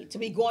anyway to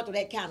be going through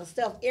that kind of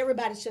stuff.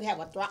 Everybody should have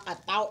a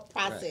thought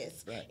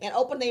process and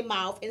open their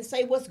mouth and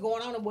say what's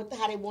going on and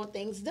how they want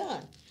things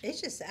done.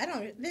 It's just,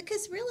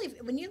 because really,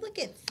 when you look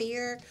at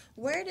fear,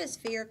 where does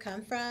fear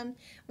come from?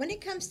 When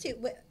it comes to,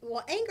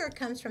 anger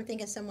comes from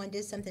thinking someone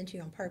did something to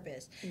you on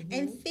purpose.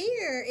 And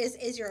fear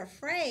is you're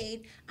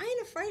afraid. I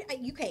ain't afraid.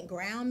 You can't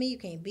ground me. You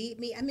can't beat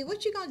me. I mean,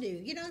 what you gonna do?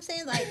 You know what I'm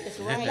saying? Like,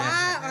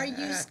 why are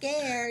you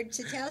scared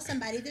to tell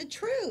somebody the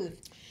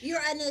truth?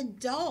 You're an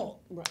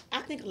adult. Right. I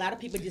think a lot of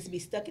people just be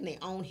stuck in their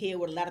own head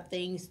with a lot of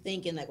things,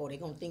 thinking like, oh, they're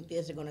going to think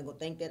this, they're going to go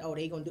think that, oh,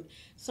 they're going to do.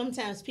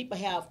 Sometimes people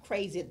have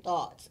crazy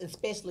thoughts,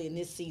 especially in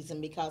this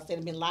season because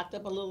they've been locked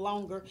up a little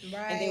longer.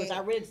 Right.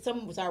 And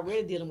some was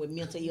already dealing with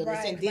mental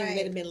illness. And then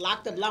they've been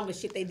locked up longer,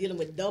 they dealing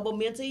with double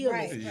mental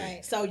illness.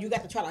 Right. So you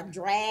got to try to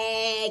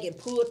drag and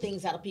pull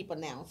things out of people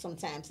now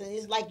sometimes. And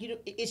it's like,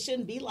 it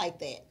shouldn't be like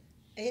that.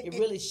 It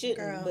really shouldn't,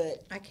 girl,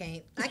 but I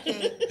can't. but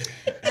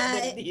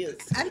it is.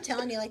 I'm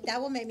telling you, like that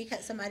will make me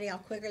cut somebody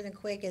off quicker than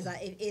quick. As I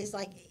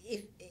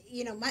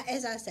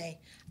say,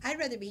 I'd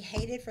rather be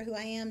hated for who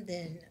I am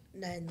than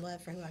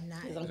love for who I'm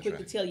not. Because I'm quick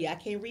to tell you, I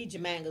can't read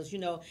your mind because,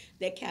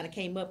 that kind of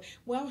came up.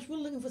 Well, I was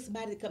really looking for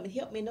somebody to come and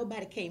help me, and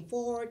nobody came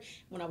forward.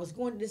 When I was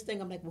going to this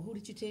thing, I'm like, well, who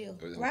did you tell?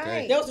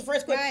 Right. That was the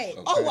first question.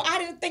 Right. Oh, well, I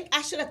didn't think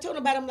I should have told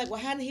nobody. I'm like,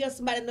 well, how in the hell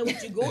somebody know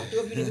what you're going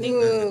through if you didn't think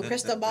Ooh,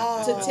 crystal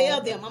ball. to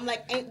tell them? I'm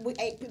like,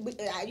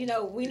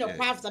 we know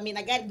prophets. I mean,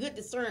 I got good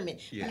discernment,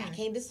 but I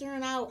can't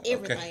discern out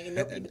everything.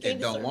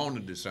 And don't want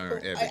to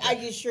discern everything. I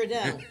just sure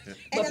don't.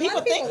 But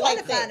people think think want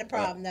like to find that. a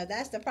problem, though.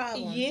 That's the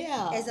problem.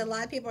 Yeah. Is a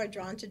lot of people are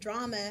drawn to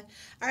drama.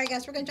 All right,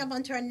 guys, we're going to jump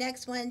on to our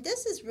next one.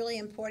 This is really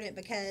important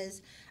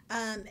because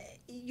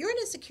you're in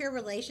a secure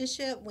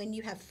relationship when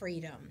you have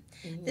freedom.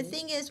 The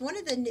thing is, one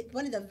of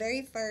the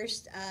very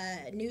first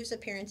news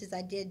appearances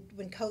I did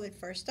when COVID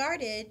first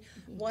started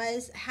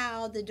was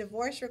how the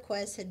divorce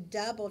requests had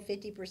doubled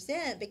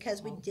 50%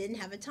 because we didn't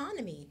have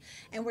autonomy.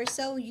 And we're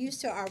so used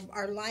to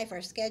our life,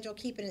 our schedule,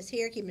 keeping us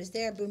here, keeping us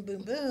there, boom,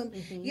 boom, boom.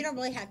 You don't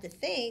really have to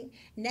think.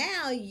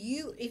 Now,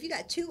 if you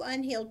got two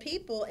unhealed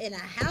people in a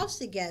house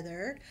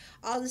together,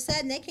 all of a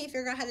sudden they can't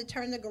figure out how to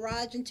turn the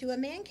garage into a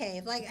man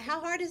cave. Like,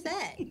 how hard is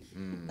that?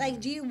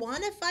 Like, do you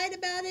want to fight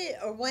about it,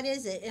 or what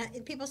is it?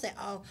 And people say,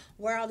 oh,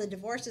 where are all the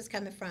divorces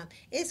coming from?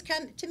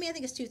 To me, I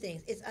think it's two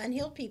things. It's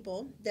unhealed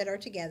people that are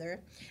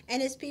together,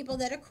 and it's people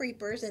that are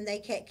creepers and they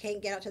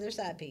can't get out to their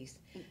side piece.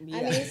 Yeah.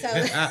 I mean, so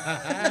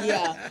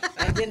yeah,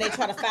 and then they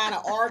try to find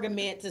an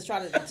argument to try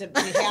to have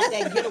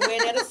that getaway,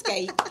 that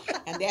escape,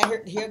 and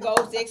here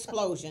goes the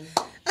explosion.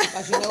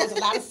 Because you know there's a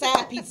lot of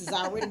side pieces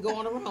already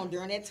going around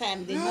during that time.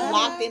 And then you're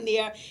locked in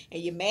there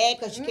and you're mad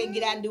because you can't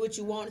get out and do what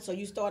you want. So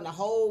you starting a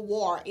whole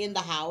war in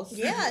the house.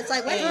 Yeah, it's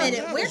like, wait a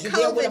minute, we're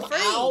COVID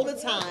free all the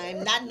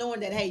time, not knowing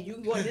that, hey, you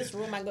can go in this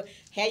room, I go,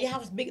 have your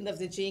house big enough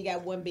that you ain't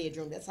got one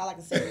bedroom. That's all I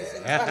can say.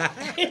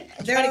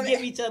 Trying to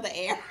give each other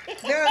air.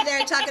 They're over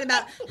there talking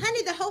about,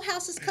 honey, the whole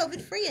house is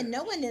COVID free and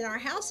no one in our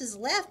house is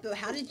left. But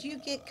how did you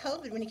get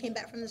COVID when you came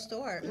back from the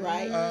store?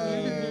 Right.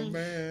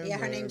 Man, Yeah,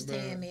 her name's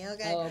Tammy.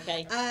 Okay. Oh,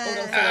 okay.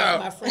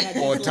 My friend.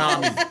 Or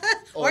Tommy.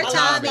 Or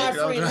Tommy. Tommy. My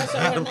friend. That's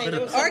her name.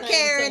 Or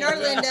Karen or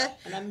Linda.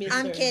 And I miss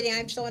I'm her. kidding.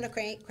 I'm throwing a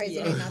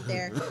crazy name out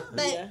there.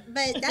 But Yeah.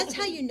 but that's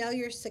how you know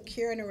you're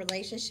secure in a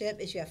relationship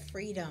is you have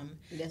freedom.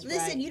 That's Listen,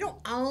 right. you don't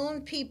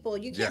own people.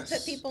 You can't Yes.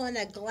 put people in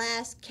a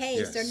glass case.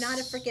 Yes. They're not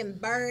a freaking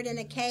bird in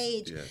a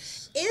cage.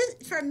 Yes.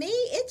 For me,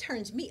 it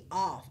turns me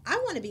off. I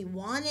want to be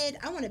wanted.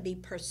 I want to be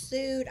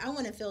pursued. I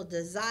want to feel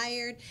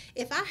desired.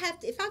 If I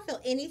feel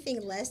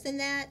anything less than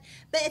that,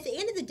 but at the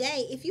end of the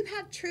day, if you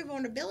have true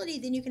vulnerability,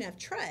 then you can have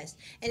trust.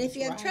 And if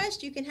you have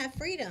trust, you can have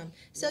freedom.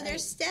 So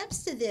there's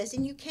steps to this,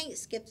 and you can't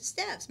skip the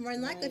steps. More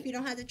than likely, if you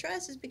don't have the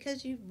trust, it's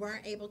because you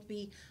weren't able to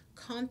be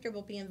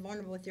comfortable being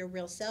vulnerable with your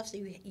real self, so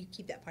you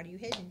keep that part of you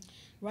hidden.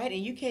 Right,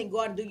 and you can't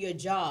go out and do your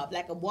job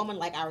like a woman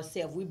like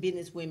ourselves. We're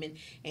business women,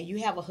 and you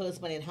have a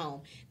husband at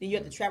home. Then you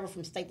have to travel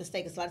from state to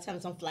state. Because a lot of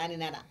times I'm flying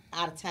in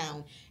out of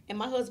town, and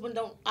my husband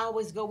don't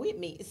always go with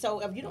me. So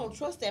if you don't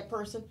trust that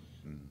person,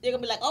 they're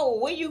gonna be like, "Oh,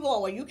 where you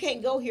going? Well, you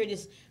can't go here.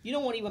 You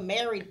don't want to even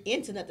marry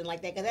into nothing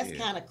like that, because that's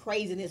kind of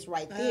craziness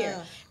right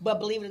there." But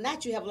believe it or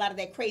not, you have a lot of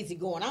that crazy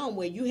going on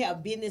where you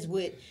have business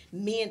with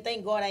men.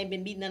 Thank God I ain't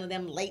been meeting none of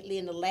them lately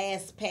in the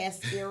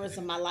past eras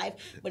of my life.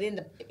 But in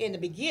the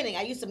beginning,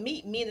 I used to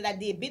meet men that I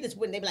did business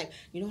with, and they be like,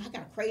 "You know, I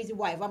got a crazy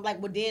wife." I'm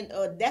like, "Well, then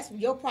that's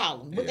your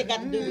problem. What they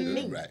got to do with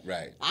me?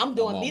 Right. I'm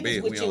doing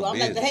business with you." I'm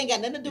like, "That ain't got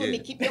nothing to do with me.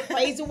 Keep your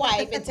crazy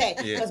wife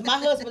intact." Because my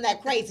husband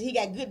not crazy. He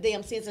got good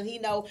damn sense, and he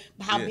know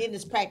how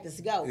business practice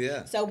go.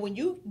 Yeah. So when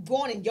you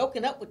going and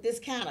yoking up with this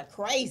kind of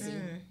crazy,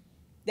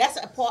 that's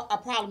a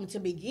problem to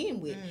begin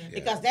with,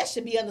 because that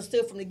should be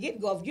understood from the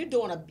get-go.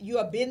 If you're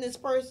a business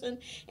person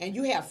and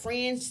you have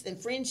friends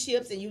and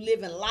friendships and you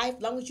live in life,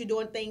 as long as you're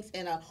doing things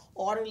in an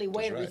orderly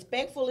way, a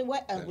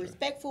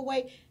respectful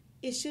way,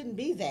 it shouldn't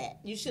be that.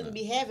 You shouldn't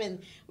be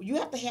having. You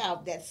have to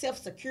have that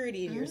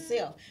self-security in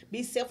yourself.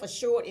 Be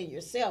self-assured in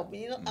yourself.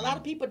 You know, a lot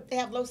of people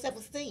have low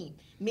self-esteem,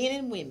 men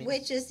and women.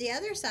 Which is the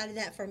other side of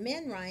that for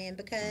men, Ryan,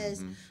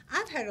 because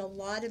I've heard a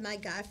lot of my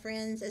guy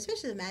friends,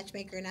 especially the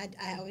matchmaker, and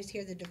I always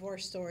hear the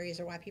divorce stories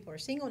or why people are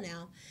single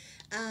now.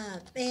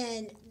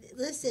 And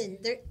listen,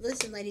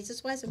 ladies,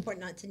 that's why it's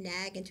important not to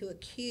nag and to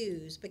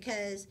accuse,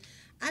 because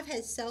I've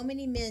had so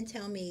many men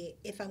tell me,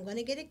 if I'm going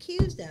to get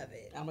accused of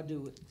it, I'm going to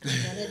do it.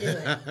 I'm going to do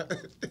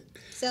it.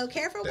 So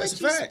careful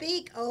what you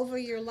speak over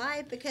your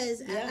life,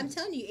 because I'm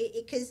telling you,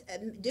 because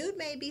dude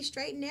may be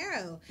straight and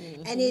narrow.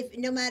 And if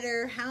no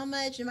matter how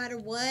much, no matter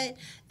what,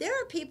 there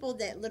are people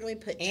that literally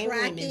put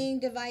tracking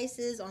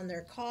devices on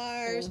their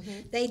cars.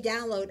 They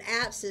download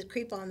apps that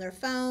creep on their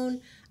phone.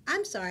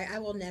 I'm sorry, I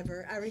will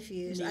never. I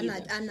refuse. I'm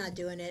not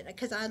doing it,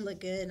 because I look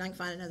good and I can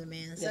find another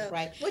man. That's so,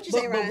 right. What you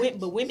say, Ryan?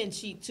 But women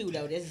cheat too,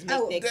 though. Let's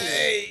make that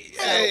clear.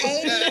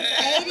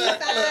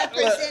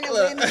 85% of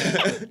women.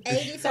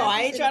 85%. So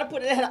I ain't trying to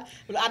put it out.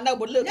 I know,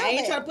 but look, I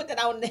ain't trying to put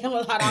that on the men.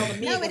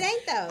 No, it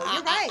ain't though.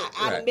 You're right.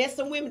 I met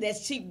some women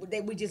that's cheap, but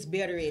we just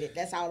better at it.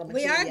 That's all I'm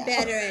We are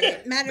better at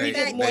it. Matter of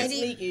fact, more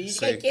sneaky. You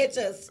can't catch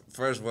us.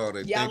 First of all,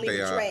 they Y'all think they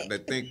leave are. track. They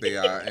think they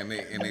are, and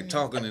they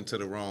talking into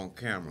the wrong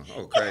camera.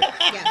 Okay.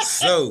 Yeah.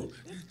 So,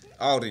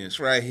 audience,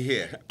 right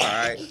here. All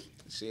right.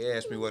 She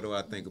asked me, what do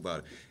I think about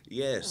it?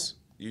 Yes,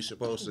 you're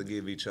supposed to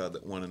give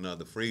one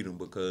another freedom,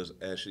 because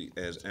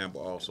as Amber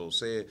also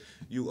said,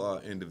 you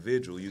are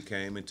individual. You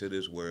came into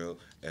this world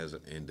as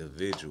an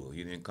individual.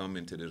 You didn't come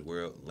into this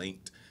world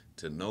linked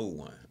to no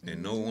one,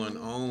 and no one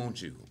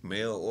owns you,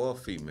 male or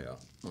female.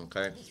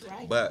 Okay. That's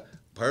right. But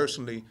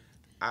personally,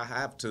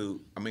 I've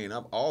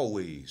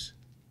always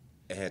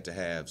had to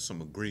have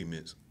some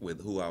agreements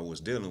with who I was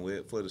dealing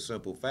with, for the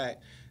simple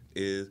fact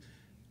is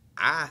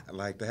I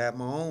like to have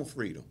my own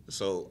freedom.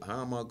 So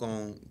how am I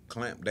going to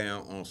clamp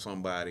down on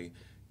somebody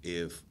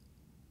if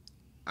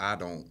I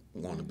don't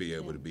want to be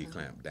able to be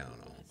clamped down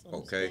on?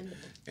 Okay?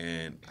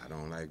 And I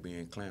don't like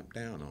being clamped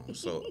down on.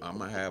 So I'm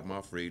going to have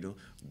my freedom.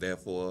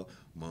 Therefore,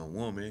 my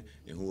woman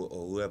and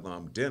whoever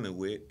I'm dealing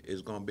with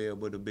is going to be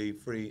able to be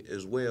free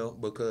as well,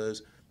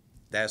 because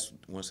that's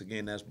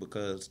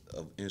because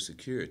of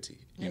insecurity,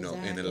 in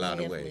a lot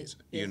of ways,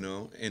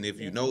 And if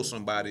you know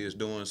somebody is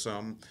doing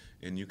something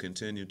and you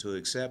continue to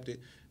accept it,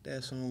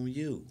 that's on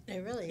you.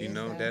 It really is.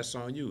 That's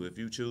on you if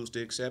you choose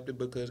to accept it,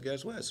 because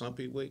guess what? Some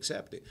people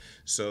accept it.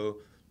 So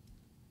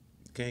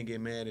can't get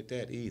mad at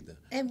that either.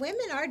 And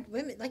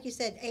women, like you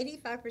said,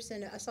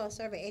 85%, I saw a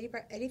survey,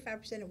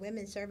 85% of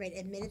women surveyed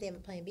admitted they have a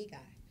plan B guy.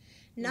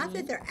 Not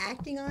that they're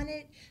acting on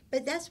it,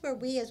 but that's where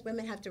we as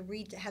women have to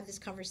have this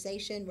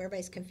conversation where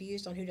everybody's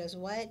confused on who does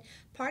what.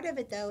 Part of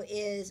it, though,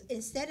 is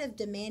instead of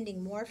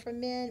demanding more from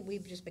men,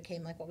 we've just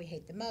became like what we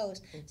hate the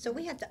most. So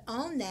we have to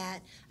own that.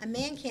 A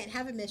man can't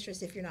have a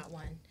mistress if you're not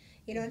one.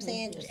 You know what I'm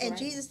saying? That's and right.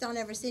 Jesus don't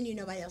ever send you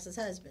nobody else's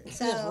husband.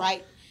 So That's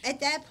right. at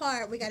that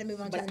part, we got to move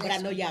on to the next But I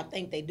know one. y'all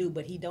think they do,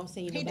 but he don't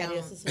send you He nobody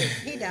don't. else's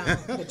husband. He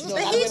don't. But you know,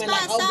 But a lot of he's women my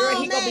like, oh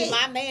girl, he gonna be soulmate.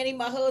 my man, he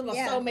my husband, my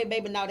Yeah. soulmate,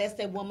 baby. No, that's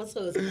that woman's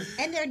husband.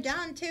 And they're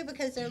dumb too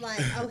because they're like,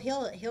 oh,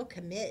 he'll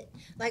commit.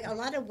 Like a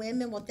lot of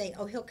women will think,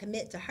 oh, he'll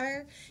commit to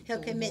her,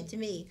 he'll commit to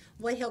me.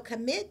 What he'll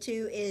commit to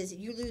is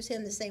you lose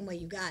him the same way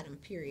you got him.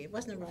 Period.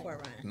 What's number 4,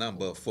 Ryan?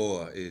 Number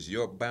 4 is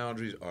your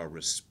boundaries are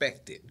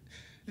respected.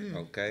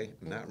 Okay,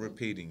 not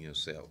repeating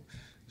yourself.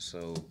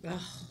 So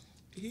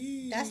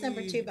That's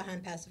number 2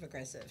 behind passive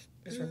aggressive.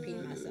 Is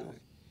repeating myself.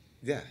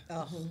 yeah,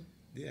 Oh,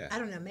 yeah. I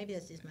don't know. Maybe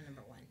that's just my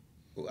number 1.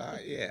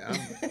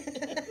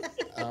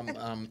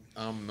 Well,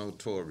 I'm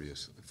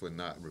notorious for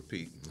not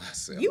repeating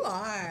myself. You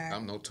are.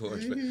 I'm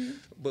notorious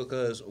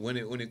because when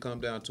it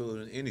comes down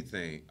to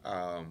anything,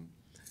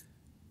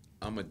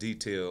 I'm a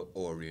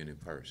detail-oriented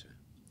person.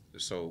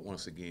 So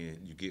once again,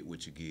 you get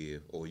what you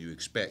give, or you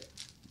expect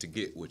to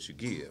get what you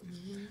give.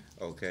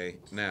 Okay.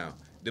 Now,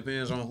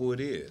 depends on who it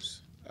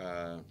is.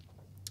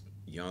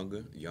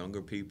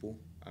 Younger people,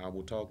 I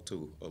will talk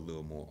to a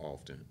little more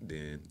often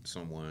than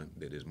someone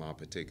that is my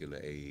particular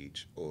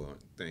age or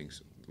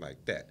things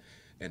like that.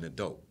 An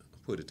adult,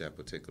 put it that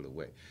particular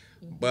way.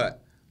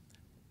 But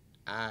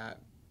I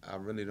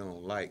really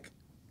don't like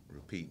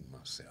repeating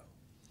myself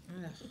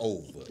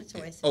over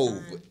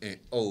and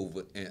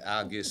over, and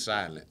I'll get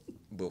silent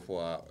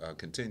before I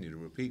continue to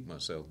repeat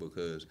myself,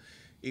 because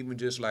even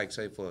just like,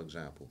 say, for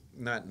example,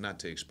 not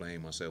to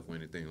explain myself or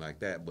anything like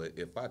that, but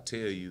if I tell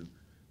you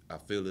I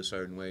feel a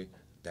certain way,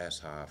 that's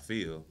how I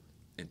feel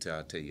until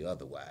I tell you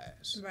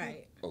otherwise.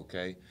 Right.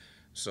 Okay?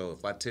 So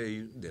if I tell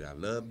you that I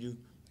love you,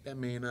 that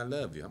means I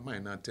love you. I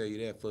might not tell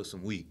you that for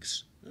some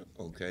weeks.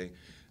 Okay?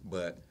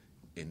 But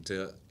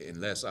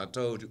unless I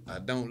told you I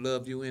don't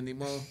love you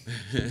anymore,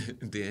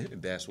 then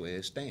that's where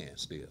it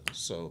stands still.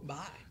 So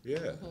Bye.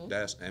 yeah,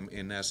 that's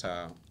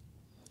how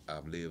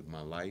I've lived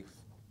my life.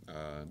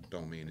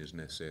 Don't mean it's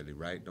necessarily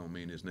right, don't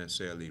mean it's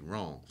necessarily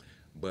wrong.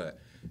 But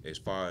as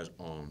far as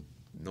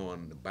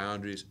knowing the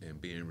boundaries and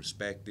being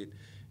respected,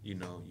 you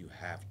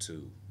have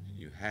to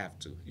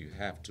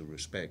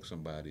respect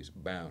somebody's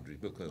boundaries,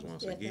 because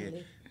once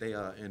again, they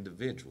are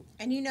individual.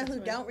 And you know who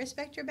don't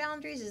respect your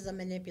boundaries is a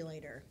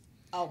manipulator.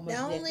 Oh, most The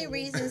only definitely.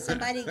 reason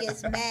somebody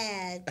gets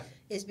mad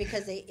is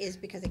because they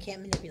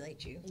can't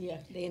manipulate you. Yeah,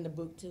 they in the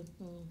book too.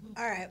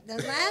 All right, the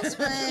last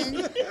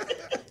one.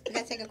 We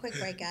gotta take a quick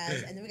break,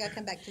 guys, and then we gotta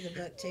come back to the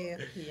book too.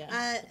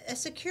 Yeah. A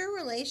secure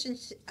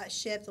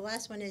relationship. The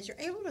last one is you're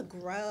able to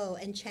grow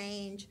and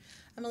change.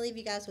 I'm gonna leave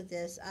you guys with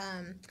this.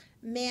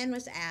 Man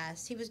was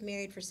asked. He was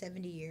married for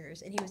 70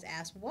 years, and he was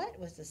asked, "What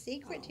was the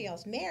secret to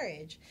y'all's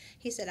marriage?"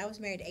 He said, "I was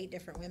married to 8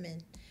 different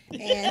women,"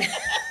 and.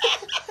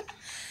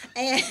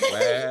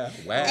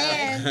 Wow.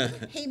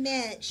 And he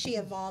meant she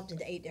evolved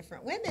into 8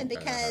 different women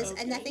because,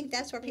 and I think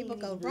that's where people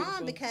go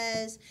wrong,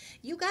 because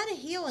you got to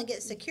heal and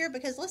get secure.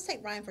 Because let's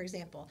take Ryan for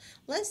example.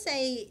 Let's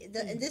say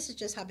and this is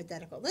just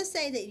hypothetical. Let's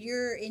say that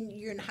you're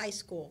in high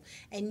school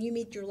and you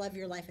meet your love of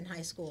your life in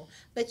high school,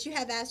 but you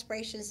have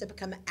aspirations to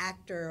become an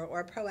actor or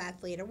a pro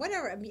athlete or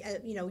whatever.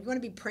 You want to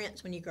be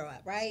Prince when you grow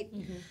up, right?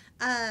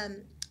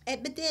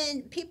 But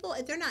then people,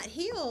 if they're not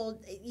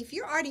healed, if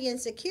you're already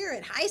insecure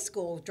at high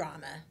school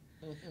drama.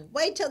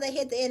 Wait till they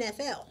hit the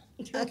NFL,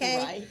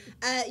 okay?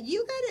 Right.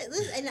 You got to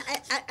listen,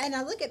 and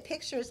I look at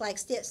pictures like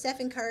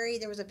Stephen Curry.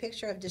 There was a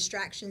picture of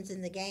distractions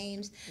in the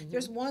games.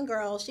 There's one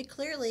girl, she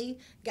clearly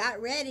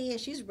got ready, and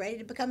she's ready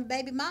to become a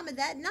baby mama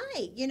that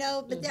night,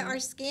 But there are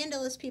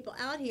scandalous people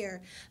out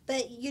here.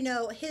 But,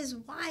 his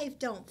wife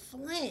don't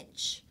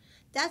flinch.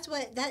 That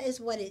is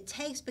what it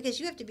takes, because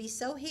you have to be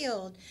so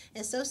healed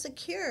and so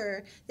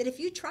secure that if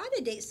you try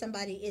to date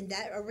somebody in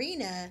that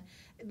arena,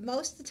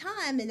 most of the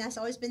time, and that's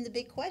always been the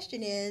big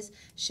question, is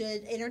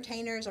should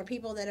entertainers or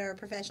people that are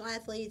professional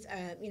athletes,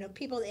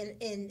 people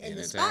in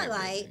the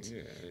spotlight,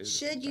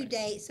 should you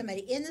date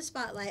somebody in the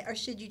spotlight or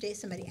should you date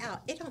somebody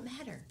out? It don't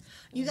matter.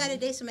 You got to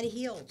date somebody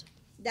healed.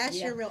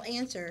 That's your real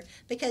answer.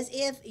 Because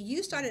if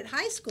you started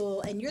high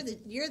school and you're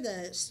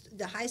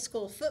the high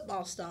school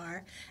football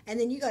star, and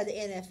then you go to the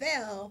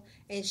NFL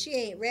and she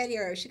ain't ready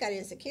or she got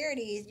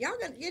insecurities,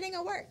 it ain't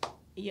gonna work.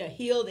 Yeah,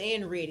 healed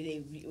and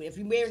ready. If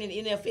you're married in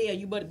the NFL,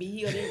 you better be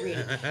healed and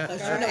ready. Because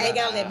they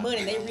got all that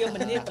money. They real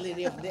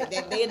manipulative.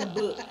 They in the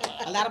book.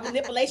 A lot of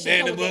manipulation. They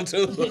in the book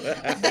too.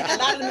 A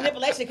lot of the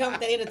manipulation comes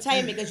with that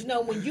entertainment. Because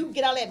when you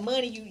get all that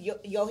money,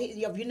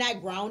 if you're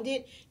not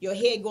grounded, your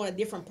head going a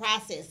different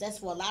process. That's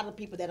for a lot of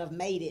people that have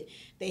made it.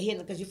 They hit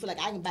it because you feel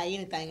like I can buy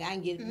anything. I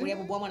can get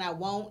whatever woman I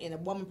want, and a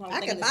woman probably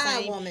thinking the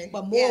same. A woman.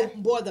 But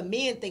more the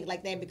men think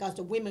like that, because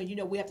the women,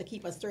 we have to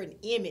keep a certain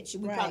image.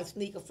 We probably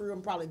sneak through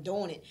and probably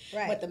doing it. Right.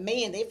 Right. But the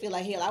men, they feel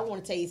like, hell, I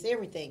want to taste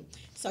everything.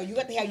 So you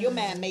got to have your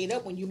mind made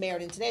up when you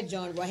married into that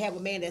genre. Have a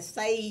man that's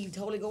saved,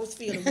 Holy Ghost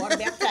filled, and water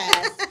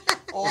baptized,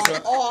 or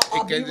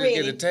be ready.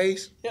 Get a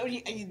taste. Y'all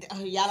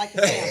like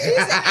the sound. She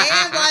said,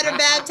 and water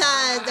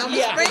baptized. Don't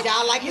sprinkle.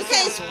 Y'all like you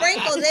can't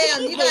sprinkle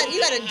them. You got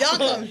to dunk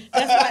them.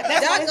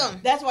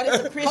 That's why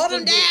it's a Christian. Hold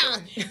them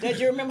down. Did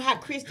you remember how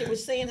Kristen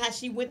was saying how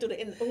she went through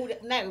it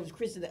was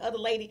Kristen, the other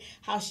lady,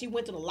 how she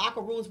went to the locker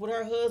rooms with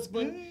her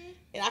husband.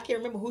 And I can't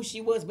remember who she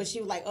was, but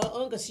she was like,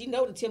 because she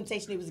know the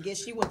temptation it was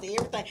against. She went to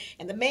everything.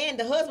 And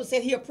the husband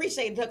said he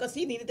appreciated her because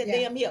he needed that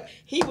damn help.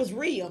 He was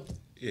real.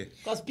 Yeah.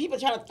 Because people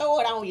trying to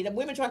throw it on you. The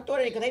women trying to throw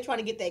it in because they trying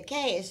to get that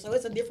cash. So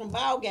it's a different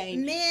ball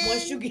game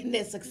once you get in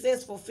that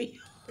successful field.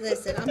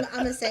 Listen, I'm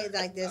gonna say it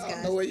like this, guys. I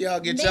don't know where y'all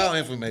get y'all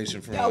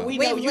information from. No, we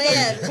know we've you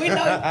lived. We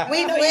know We've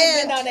you've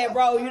lived. been on that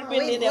road. You've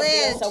been in that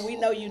lived. field, so we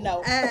know you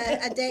know.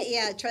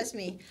 Yeah, trust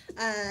me.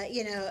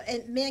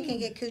 And men can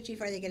get coochie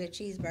before they get a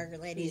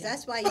cheeseburger, ladies.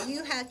 That's why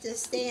you have to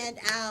stand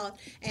out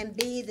and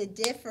be the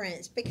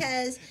difference.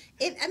 Because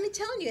I'm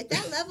telling you, at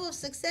that level of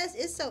success,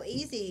 it's so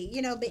easy.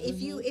 But if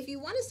you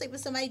want to sleep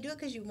with somebody, do it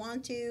because you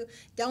want to.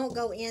 Don't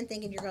go in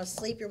thinking you're gonna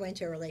sleep your way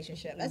into a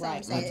relationship. That's all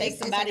I'm saying. Take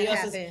somebody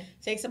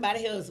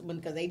else's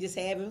because they just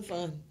having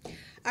fun.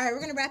 All right, we're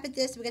going to wrap it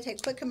this. We're going to take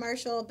a quick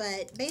commercial,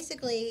 but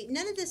basically,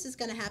 none of this is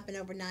going to happen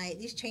overnight.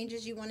 These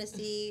changes you want to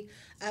see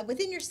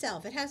within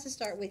yourself, it has to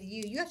start with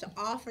you. You have to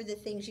offer the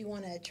things you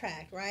want to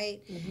attract,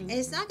 right? And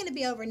it's not going to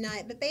be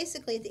overnight, but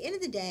basically, at the end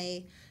of the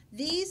day,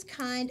 these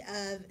kind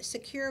of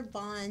secure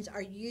bonds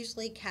are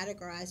usually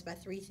categorized by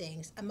three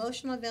things: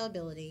 emotional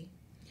availability,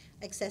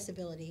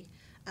 accessibility,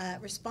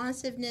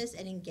 responsiveness,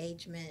 and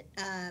engagement.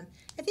 At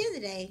the end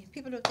of the day,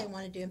 people do what they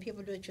want to do, and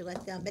people do what you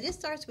let them. But it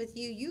starts with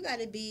you. You got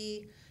to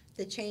be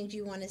the change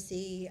you want to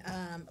see.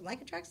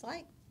 Like attracts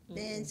like.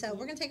 And so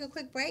we're going to take a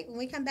quick break. When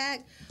we come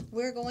back,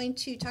 we're going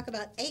to talk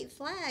about 8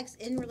 flags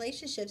in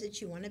relationships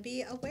that you want to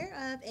be aware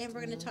of. And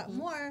we're going to talk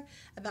more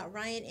about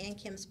Ryan and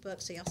Kim's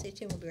book. So y'all stay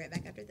tuned. We'll be right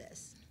back after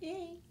this.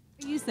 Yay.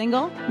 Are you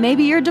single?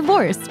 Maybe you're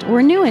divorced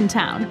or new in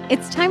town.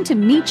 It's time to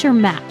meet your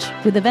match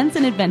with Events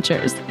and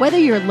Adventures. Whether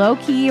you're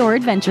low-key or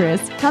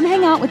adventurous, come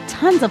hang out with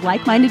tons of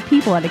like-minded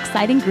people at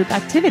exciting group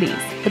activities.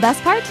 The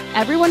best part?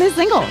 Everyone is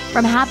single.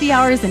 From happy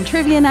hours and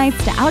trivia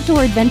nights to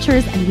outdoor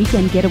adventures and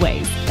weekend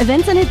getaways,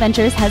 Events and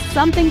Adventures has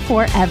something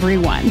for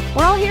everyone.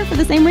 We're all here for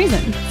the same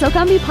reason. So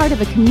come be part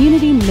of a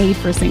community made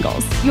for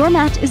singles. Your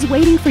match is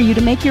waiting for you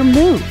to make your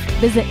move.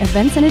 Visit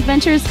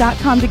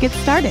eventsandadventures.com to get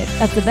started.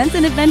 That's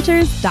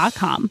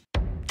eventsandadventures.com.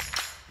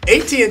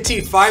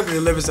 AT&T Fiber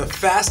delivers a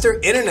faster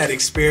internet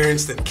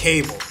experience than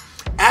cable.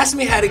 Ask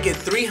me how to get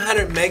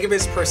 300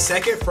 megabits per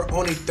second for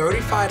only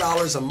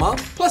 $35 a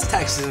month, plus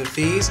taxes and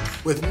fees,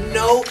 with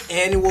no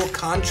annual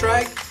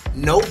contract,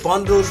 no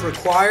bundles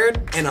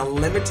required, and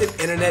unlimited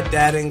internet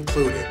data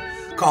included.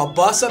 Call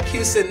Boss Up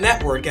Houston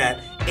Network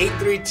at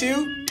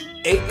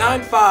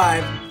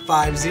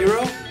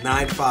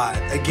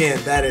 832-895-5095.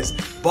 Again, that is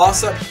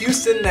Boss Up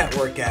Houston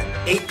Network at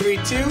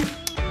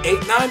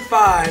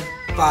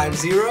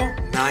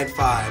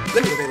 832-895-5095.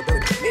 Limited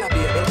availability may not be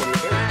available in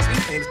your area.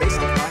 Speed claims based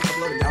on combined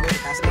upload and download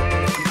capacity of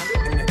internet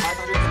 300, internet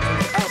 500, and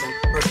internet 1000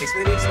 versus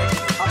Xfinity,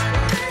 Spectrum, and Cox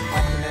 400 meg,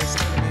 500 meg,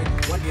 600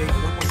 meg, 1 gig, and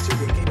 1.2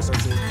 gig cable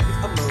services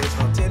with uploads of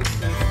 10, 20,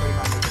 and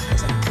 35 megabits per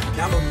second.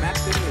 Download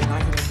max speed is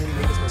 920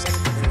 megabits per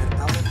second for internet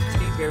 1000.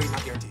 Speed vary,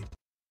 not guaranteed.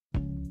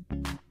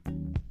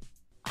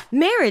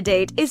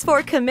 Maridate is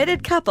for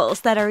committed couples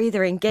that are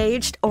either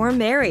engaged or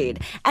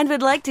married and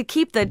would like to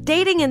keep the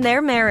dating in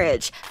their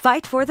marriage,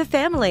 fight for the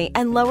family,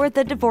 and lower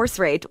the divorce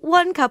rate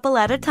one couple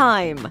at a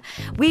time.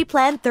 We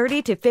plan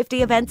 30 to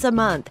 50 events a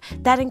month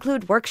that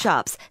include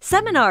workshops,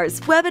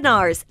 seminars,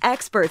 webinars,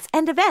 experts,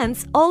 and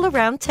events all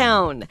around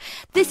town.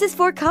 This is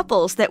for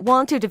couples that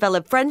want to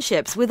develop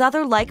friendships with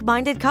other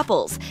like-minded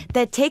couples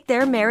that take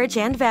their marriage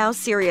and vows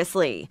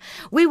seriously.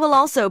 We will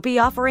also be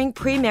offering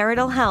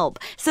premarital help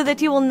so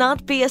that you will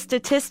not be a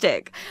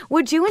statistic.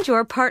 Would you and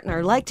your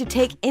partner like to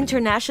take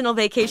international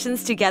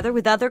vacations together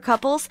with other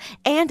couples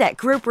and at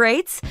group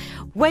rates?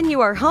 When you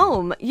are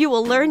home, you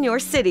will learn your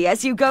city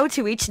as you go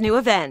to each new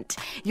event.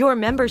 Your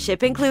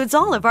membership includes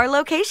all of our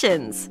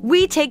locations.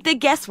 We take the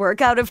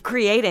guesswork out of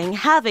creating,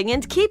 having,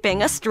 and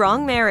keeping a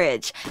strong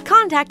marriage.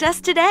 Contact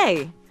us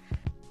today.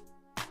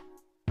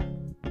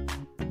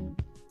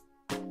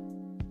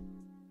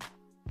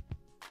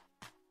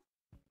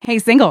 Hey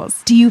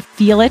singles, do you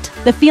feel it?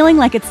 The feeling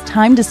like it's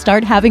time to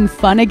start having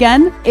fun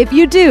again? If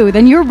you do,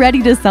 then you're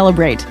ready to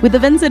celebrate with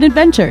Events and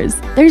Adventures.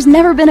 There's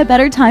never been a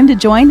better time to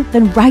join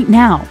than right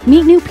now.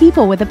 Meet new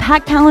people with a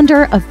packed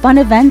calendar of fun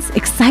events,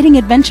 exciting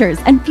adventures,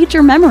 and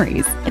future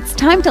memories. It's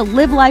time to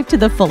live life to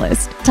the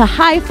fullest, to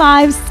high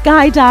five,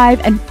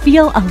 skydive, and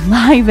feel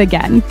alive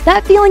again.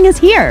 That feeling is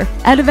here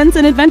at Events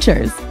and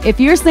Adventures. If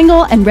you're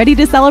single and ready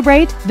to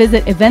celebrate,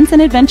 visit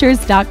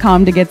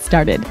eventsandadventures.com to get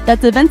started.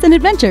 That's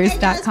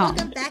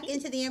eventsandadventures.com. Back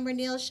into the Amber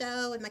Neal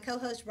Show with my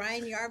co-host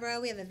Ryan Yarbrough.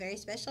 We have a very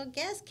special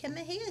guest, Kim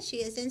Mejia. She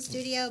is in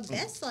studio,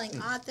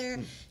 best-selling author.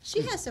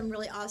 She has some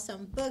really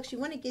awesome books. You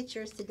want to get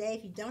yours today.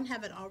 If you don't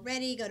have it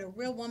already, go to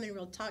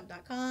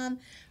realwomanrealtalk.com.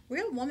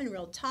 Real Woman,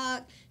 Real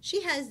Talk.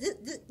 She has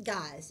this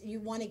guys.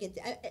 You want to get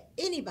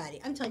anybody.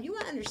 I'm telling you,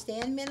 want to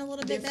understand men a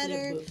little bit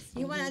better.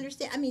 You want to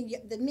understand. I mean,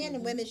 the men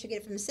and women should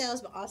get it for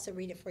themselves, but also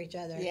read it for each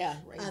other. Yeah,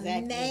 exactly.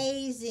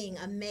 Amazing.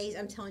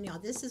 I'm telling y'all,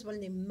 this is one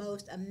of the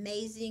most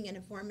amazing and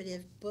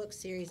informative book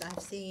series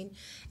I've seen.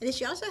 And then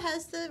she also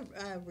has the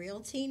Real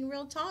Teen,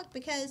 Real Talk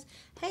because,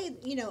 hey,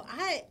 you know,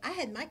 I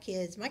had my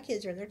kids. My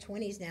kids are in their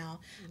 20s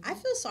now. I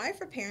feel sorry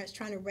for parents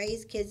trying to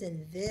raise kids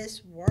in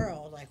this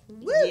world. Like,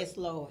 woo! Yes,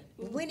 Lord.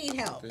 We need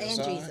help and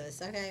sorry.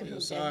 Jesus. Okay. Feel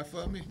sorry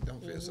for me?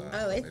 Don't feel sorry.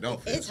 Oh, for me.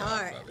 Don't feel it's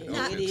sorry hard. For me.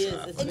 Not, Don't it feel is.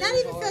 sorry It's for me. not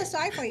even feel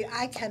sorry for you.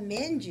 I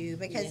commend you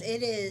because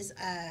it is.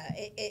 I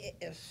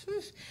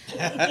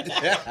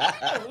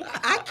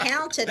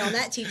counted on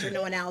that teacher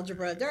knowing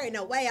algebra. There ain't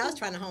no way I was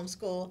trying to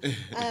homeschool.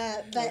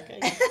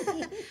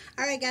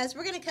 All right, guys,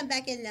 we're going to come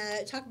back and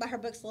talk about her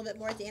books a little bit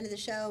more at the end of the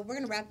show. We're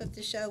going to wrap up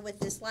the show with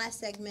this last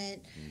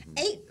segment: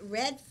 8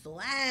 red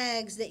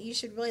flags that you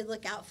should really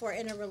look out for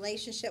in a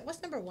relationship.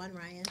 What's number 1,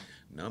 Ryan?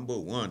 Number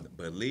 1,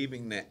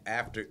 believing that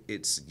after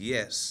it's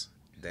yes,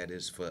 that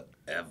is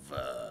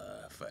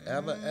forever.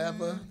 Forever,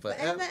 ever.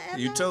 Forever,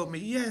 You ever? told me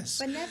yes.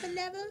 But never?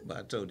 But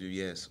I told you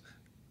yes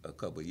a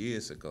couple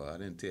years ago. I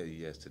didn't tell you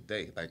yes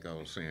today, like I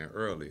was saying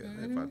earlier.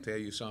 If I tell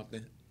you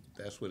something,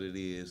 that's what it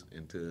is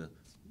until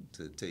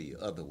to tell you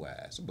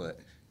otherwise.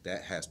 But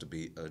that has to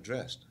be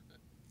addressed,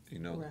 you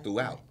know,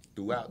 throughout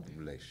the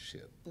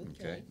relationship.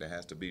 Okay? That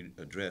has to be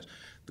addressed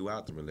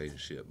throughout the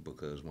relationship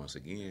because once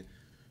again,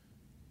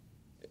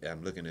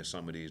 I'm looking at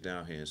some of these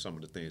down here and some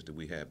of the things that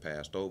we have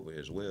passed over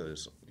as well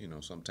as, you know,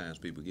 sometimes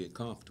people get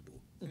comfortable.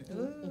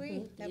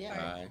 Ooh, that part.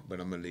 All right, but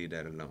I'm going to leave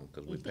that alone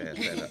because we passed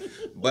that up.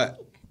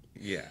 But,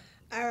 yeah.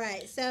 All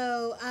right,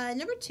 so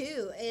number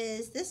 2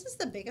 is, this is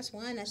the biggest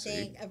one, I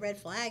think, a red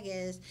flag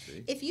is,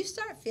 if you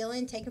start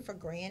feeling taken for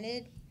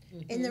granted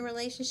in the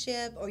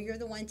relationship or you're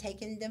the one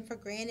taking them for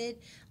granted,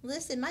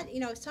 listen, I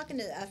was talking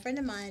to a friend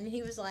of mine, and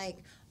he was like,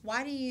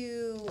 why do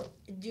you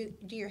do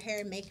your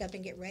hair and makeup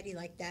and get ready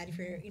like that if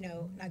you're,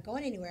 not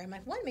going anywhere? I'm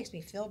like, one, it makes me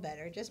feel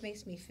better. It just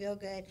makes me feel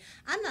good.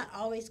 I'm not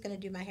always going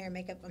to do my hair and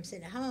makeup if I'm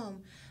sitting at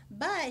home.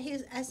 But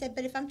I said,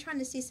 but if I'm trying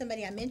to see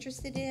somebody I'm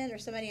interested in or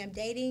somebody I'm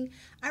dating,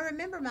 I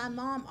remember my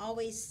mom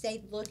always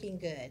stayed looking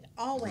good.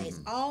 Always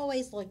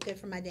looked good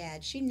for my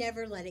dad. She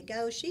never let it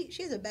go. She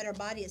has a better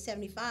body at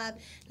 75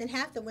 than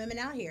half the women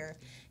out here.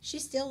 She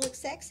still looks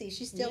sexy.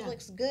 She still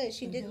looks good.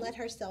 She didn't let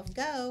herself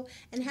go.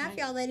 And half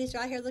y'all ladies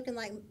are out here looking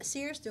like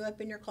Sears threw up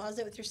in your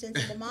closet with your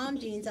sensible mom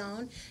jeans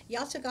on.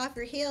 Y'all took off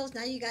your heels.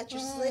 Now you got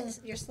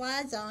your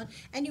slides on.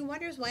 And you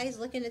wonders why he's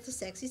looking at the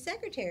sexy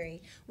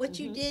secretary. What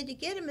you did to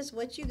get him is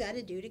what you got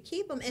to do to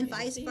keep him, and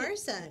vice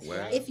versa.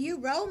 Wow. If you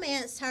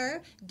romance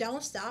her,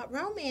 don't stop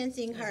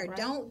romancing her. Right.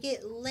 Don't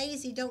get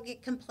lazy. Don't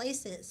get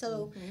complacent.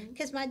 So,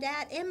 because my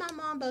dad and my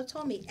mom both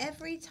told me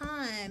every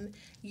time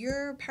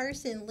your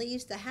person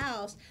leaves the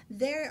house,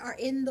 they are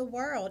in the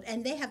world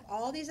and they have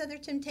all these other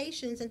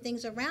temptations and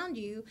things around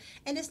you.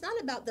 And it's not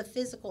about the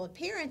physical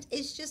appearance.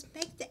 It's just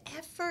make the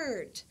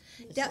effort.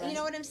 You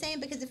know what I'm saying?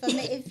 Because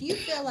if you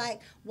feel like,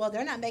 well,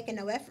 they're not making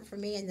no effort for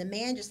me, and the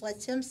man just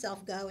lets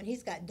himself go, and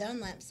he's got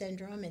Dunlap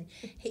syndrome, and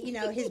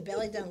his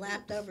belly done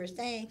lapped over his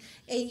thing,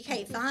 and you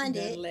can't find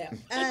it. You know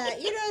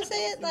what I'm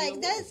saying? Like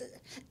that is.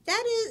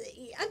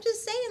 I'm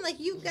just saying,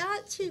 like, you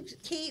got to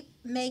keep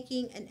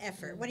making an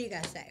effort. What do you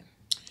guys say?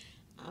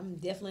 I'm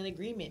definitely in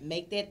agreement.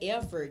 Make that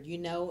effort,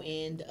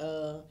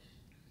 and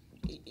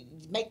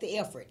make the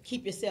effort.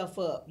 Keep yourself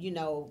up,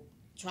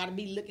 Try to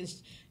be looking.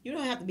 You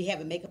don't have to be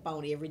having makeup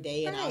on every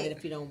day and all that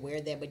if you don't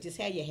wear that, but just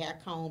have your hair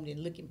combed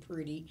and looking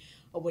pretty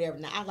or whatever.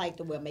 Now, I like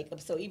to wear makeup,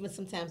 so even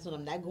sometimes when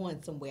I'm not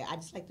going somewhere, I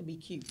just like to be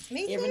cute.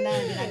 Me too. Every now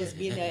and then I just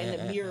be in there in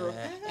the mirror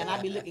and I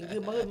be looking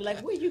good. My husband be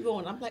like, where you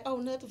going? I'm like, oh,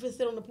 nothing, for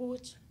sit on the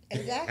porch.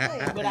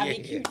 Exactly. But I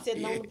be cute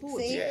sitting on the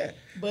porch. See?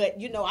 But,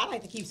 I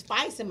like to keep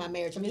spice in my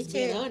marriage. I'm just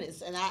being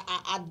honest. And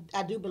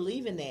I do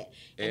believe in that.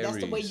 And that's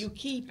the way you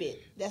keep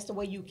it. That's the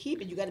way you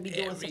keep it. You got to be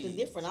doing something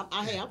different.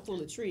 I'm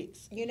full of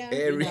tricks.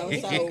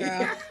 So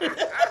girl.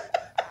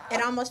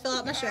 It almost fell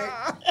out my shirt.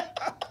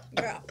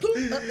 Girl,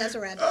 oh, that's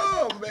a wrap.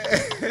 Oh, man.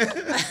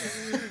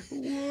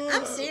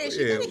 I'm serious.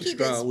 You gotta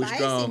keep it spicy, we're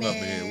strong man. up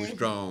in here. We're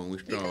strong.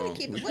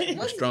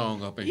 We're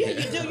strong up in Yeah, here.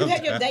 you do. You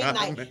have your date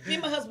night. Me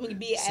and my husband can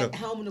be at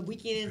home on the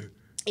weekend,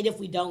 and if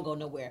we don't go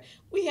nowhere,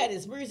 we had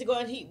this music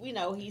going.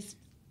 He's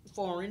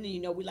foreign,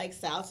 and we like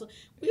salsa.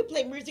 We'll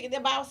play music and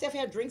then by ourselves,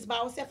 have drinks by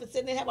ourselves, and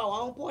sit there and have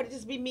our own party.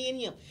 Just be me and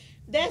him.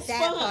 That's that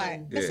fun.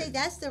 part. But see,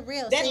 that's the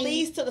real. That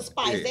leads to the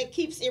spice. Yeah. That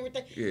keeps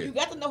everything. Yeah. You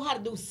got to know how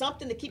to do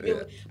something to keep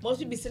it. Most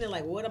people be sitting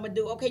like, what I'm going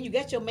to do? Okay, you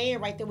got your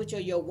man right there with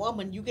your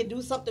woman. You can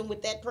do something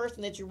with that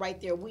person that you're right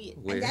there with.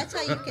 And that's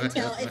how you can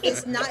tell if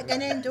it's not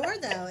going to endure,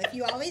 though. If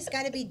you always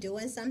got to be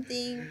doing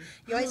something,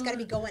 you always got to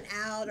be going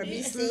out or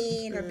be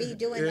seen or be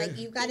doing, like,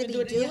 you got to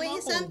be doing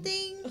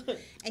something,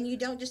 and you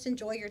don't just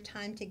enjoy your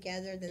time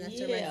together, then that's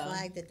a red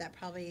flag that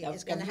probably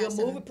is going to have some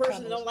You're a movie person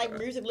troubles. that don't like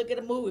music, look at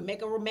a movie.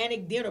 Make a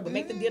romantic dinner, but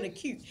make the dinner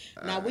cute.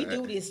 Now, we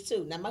do this,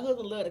 too. Now, my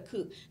husband love to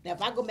cook. Now,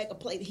 if I go make a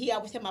plate, he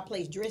always have my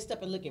place dressed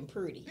up and looking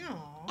pretty. Aww.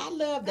 I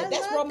love that.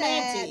 That's love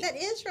romantic. That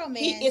is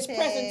romantic. It's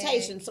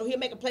presentation. So he'll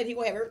make a plate. He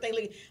gonna have everything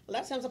looking. A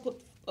lot of times I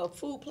put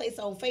food plates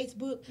on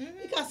Facebook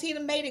because he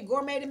done made it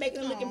gourmet and making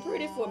it looking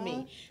pretty for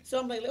me. So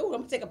I'm like, oh, I'm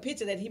gonna take a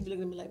picture of that. He be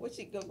looking at me like, what's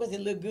it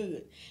look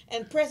good?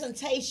 And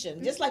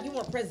presentation, just like you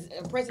want a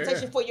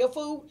presentation for your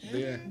food.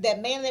 Yeah.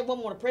 That man and that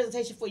woman want a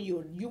presentation for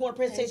you. You want a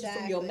presentation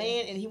from your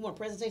man, and he want a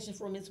presentation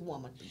from his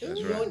woman. That's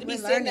You right. want to be We're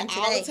sitting there learning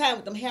all the today. time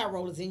with them hair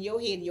rollers in your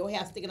head and your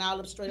hair sticking all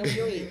up straight over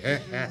your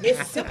head. It's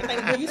a simple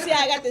thing. When you see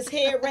I got this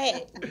hair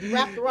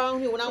wrapped around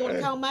here when I want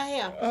to comb my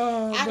hair,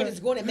 I can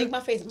just go in and make my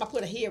face. If I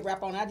put a hair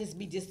wrap on, I just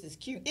be just as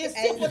cute. It's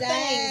simple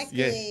things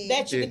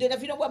that you can do.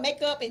 If you don't want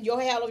makeup and your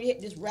hair all over your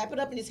head, just wrap it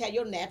up and just have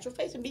your natural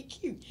face and be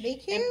cute. Be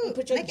cute. And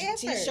put your Make effort.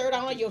 t-shirt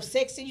on, your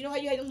sexy. You know how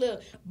you have them little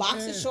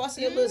boxer shorts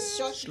and your little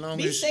shorts. long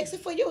Be as- sexy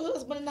for your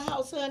husband in the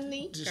house,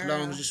 honey. Just as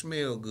long as you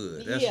smell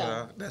good. That's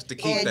Yeah. that's the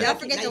key And thing. don't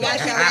forget to Now,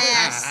 wash your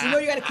ass. You know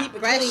you got to keep it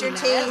Brush clean. your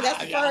now. teeth.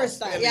 That's the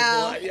first thing.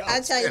 Y'all, I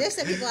tell you, there's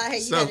some people out here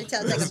you So- got to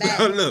tell take a so bath.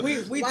 look.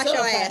 We Wash tough,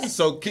 your huh? ass.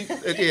 So keep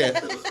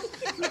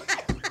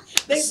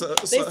They So-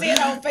 say it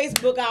on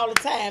Facebook all the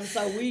time,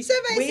 so we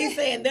ain't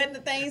saying nothing. The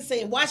thing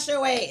saying, wash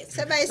your ass.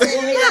 Somebody said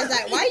to me, I was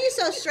like, why are you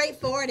so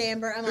straightforward,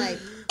 Amber? I'm like,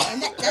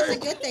 and that's a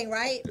good thing,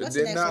 right? What's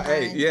the next one?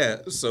 Hey, yeah.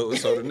 So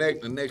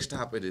the next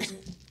topic is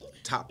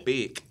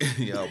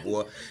y'all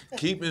boy.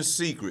 Keeping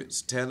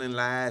secrets, telling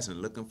lies,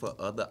 and looking for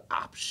other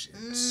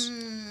options.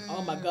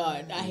 Oh my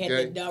God, I had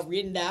Okay. that down,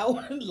 written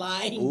down,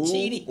 lying, Ooh,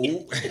 cheating.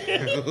 ooh.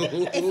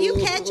 If you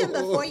catch them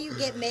before you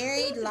get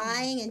married,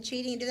 lying and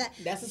cheating, do that.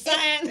 That's a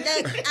sign.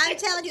 I'm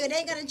telling you, it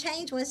ain't gonna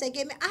change once they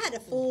get married. I had a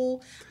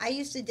fool. I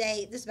used to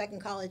date. This is back in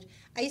college.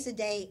 I used to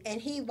date, and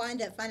he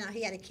wound up finding out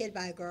he had a kid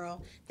by a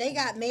girl. They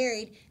got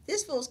married.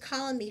 This fool's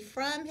calling me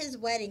from his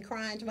wedding,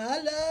 crying to me, "I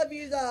love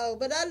you though,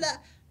 but I love."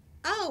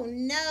 Oh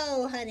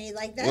no, honey!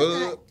 Like that's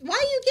not.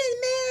 Why you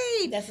getting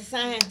married? That's a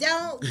sign.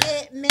 Don't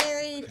get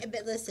married.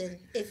 But listen,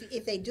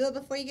 if they do it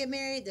before you get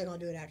married, they're gonna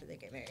do it after they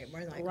get married.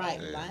 More than likely.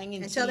 Right, lying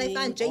and Until they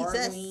find cheating,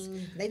 Jesus,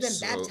 arguing. they've been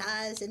So-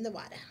 baptized in the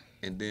water.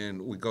 And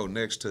then we go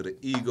next to the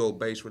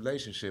ego-based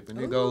relationship, and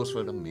it goes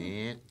for the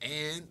man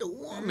and the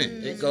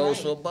woman. It goes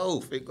for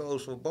both. It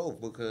goes for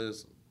both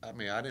because, I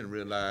mean, I didn't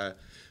realize,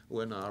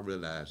 well, no, I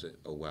realized it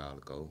a while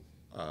ago.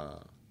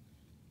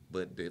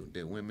 But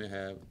the women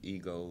have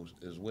egos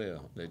as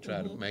well. They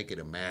try to make it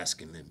a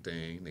masculine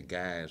thing, the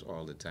guys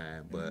all the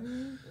time. But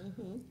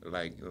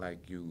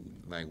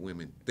like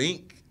women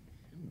think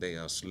they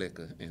are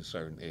slicker in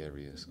certain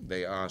areas.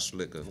 They are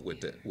slicker with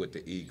the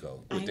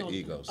ego, with the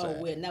ego side.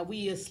 Oh well, now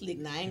we is slick.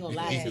 Now I ain't gonna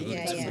lie to you.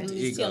 Yeah, yeah. I'm just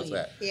Ego telling you.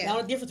 side. Yeah.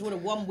 Now the difference with a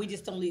woman, we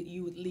just don't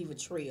leave a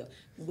trail.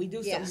 When we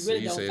do Yeah. something, we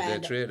really You don't said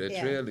find that trail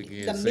Yeah.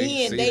 again. The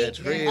see, men, they that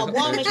trail, a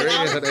woman that can trail,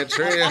 always, that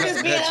trail, I'm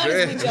just being that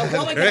honest with you. A trail,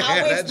 woman that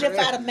can always trail. slip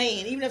out a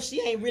man, even if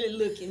she ain't really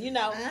looking, you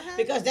know,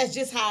 because that's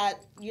just how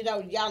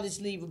y'all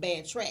just leave a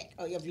bad track,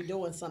 or if you're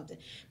doing something.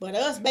 But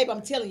us, baby,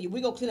 I'm telling you, we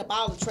gonna clean up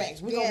all the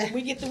tracks. We gonna when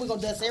we get through, we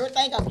gonna dust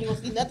everything up. You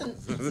gonna see nothing,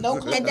 no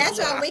clue. And that's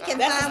why we can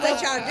find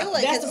what y'all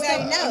doing, That's because the we stuff.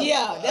 already know.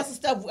 Yeah, that's the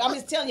stuff. I'm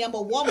just telling you, I'm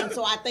a woman,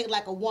 so I think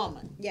like a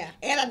woman. Yeah.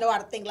 And I know how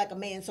to think like a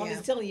man, so I'm Yeah.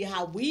 just telling you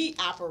how we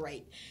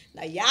operate.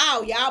 Now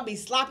y'all be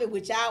sloppy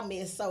with y'all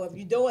mess. So if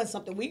you're doing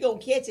something, we gonna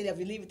catch it if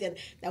you leave it there.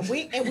 Now and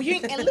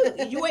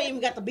look, you ain't even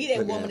got to be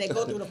that woman that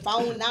go through the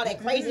phone and all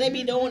that crazy they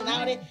be doing and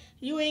all that.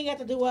 You ain't got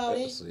to do all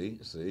that. See.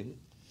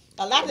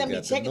 A lot of them be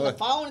got to checking know the it.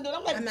 phone and doing.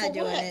 I'm like, I'm not for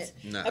doing what? it.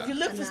 Nah. If you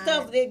look for I'm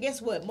stuff, not. then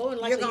guess what? More than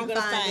likely You're you're gonna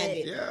gonna find find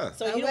it. it. Yeah.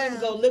 So Oh, you don't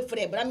even well. go look for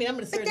that. But I mean, I'm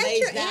in a certain that's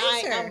age your now.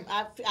 answer.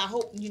 I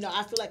hope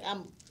I feel like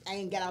I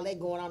ain't got all that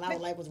going on. Our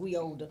life was we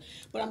older,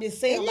 but I'm just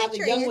saying a Isn't lot of that the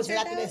your young ones answer,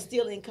 out there though? that's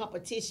still in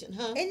competition,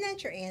 huh? Isn't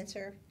that your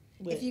answer?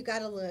 What? If you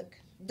gotta look,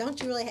 don't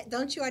you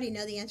already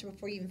know the answer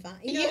before you even find?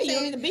 You know Yeah, what I'm you don't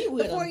saying? need to be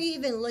with before them. you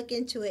even look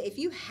into it. If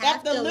you have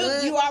After to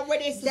look, you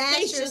already that's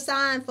your suspicious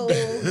sign, fool.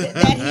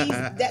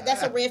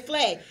 that's a red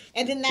flag.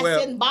 And then that's Well,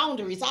 setting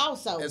boundaries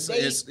also. It's,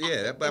 They-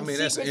 I mean,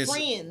 that's secret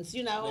friends,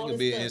 you know. They all can this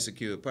be stuff. an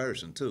insecure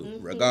person too,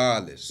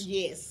 regardless.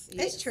 Yes,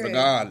 It's true.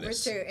 Regardless,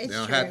 It's true. It's they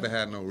don't true. have to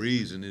have no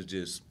reason. It's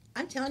just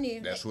I'm telling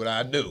you. that's what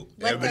I do.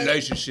 But Every they-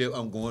 relationship,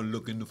 I'm going to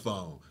look in the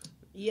phone.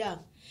 Yeah.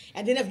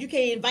 And then if you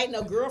can't invite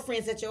no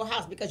girlfriends at your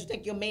house because you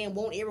think your man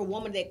want every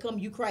woman that come,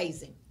 you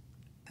crazy.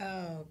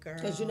 Oh, girl.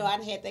 Because, you know, I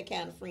done had that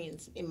kind of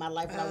friends in my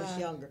life when I was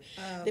younger.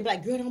 They be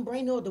like, girl, don't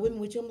bring no other women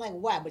with you. I'm like,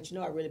 why? But you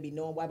know, I really be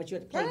knowing why. But you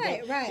have to play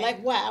Right, right.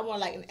 Like, why? I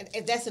want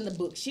and that's in the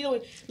book. She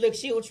don't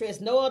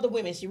trust no other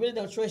women. She really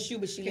don't trust you,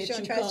 but she lets you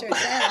come. She don't trust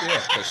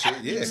herself. Because she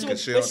don't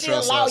trust herself. She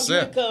don't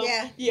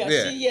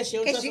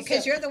trust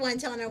Because you're the one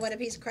telling her what a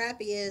piece of crap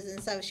he is,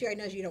 and so she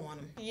already knows you don't want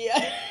him.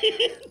 Yeah.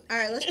 All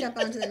right, let's jump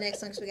on to the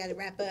next one because we got to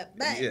wrap up.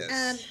 But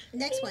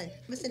next one.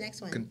 What's the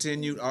next one?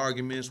 Continued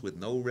arguments with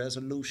no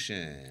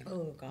resolution.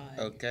 Oh, God.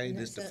 Okay,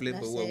 this the flip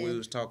of what we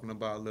was talking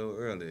about a little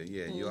earlier.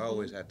 Yeah, you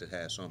always have to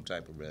have some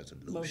type of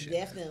resolution. Most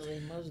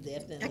definitely.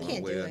 I can't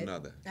one way do or it.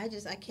 Another. I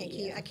can't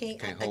keep. I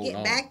Can't I hold get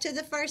on. back to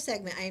the first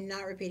segment. I am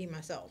not repeating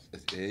myself.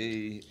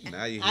 Hey,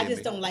 now you hear I just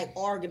me. don't like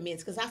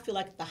arguments because I feel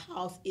like the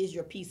house is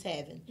your peace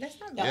haven. That's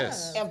not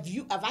Yes. love.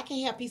 If I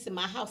can't have peace in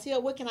my house here,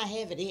 where can I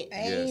have it at?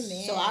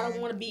 Amen. So I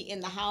don't want to be in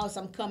the house.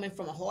 I'm coming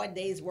from a hard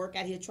day's work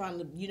out here trying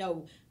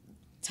to,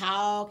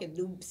 talk and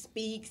do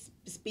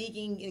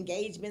speaking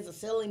engagements or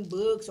selling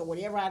books or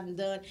whatever I've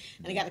done,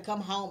 and I got to come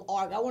home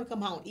argue. I want to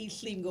come home, eat,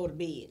 sleep, and go to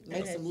bed,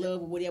 make some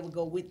love or whatever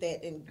go with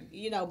that, and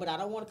but I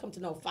don't want to come to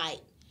no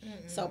fight.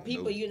 So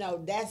people,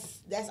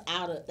 that's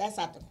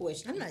out the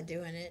question. I'm not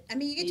doing it. I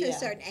mean, you get to a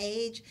certain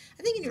age.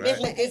 I think in your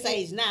Especially at this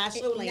age now, I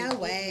sure ain't. No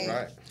way.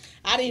 Right.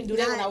 I didn't do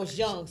that when I was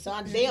young, so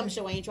I damn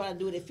sure ain't trying to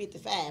do it at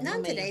 55. Not in no,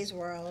 man. today's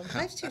world.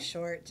 Life's too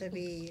short to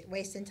be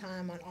wasting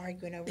time on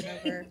arguing over and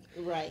over.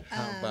 Right.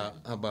 How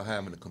about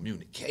having a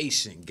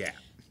communication gap?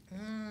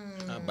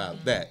 How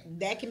about that?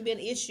 That can be an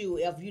issue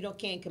if you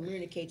can't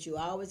communicate. You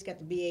always got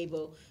to be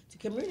able to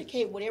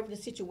communicate whatever the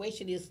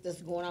situation is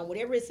that's going on,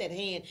 whatever is at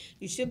hand.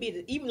 You should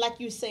be even like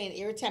you're saying.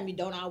 Every time you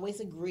don't always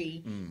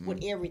agree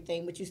with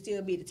everything, but you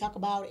still be to talk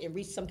about it and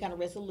reach some kind of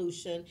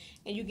resolution,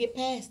 and you get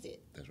past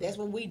it. That's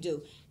what we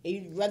do.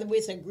 Whether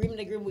it's an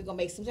agreement, we're gonna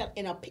make some kind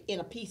in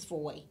a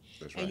peaceful way.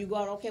 That's and right. you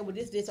go, okay, well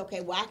this, okay,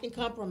 well I can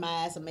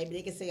compromise, or maybe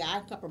they can say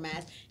I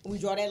compromise, and we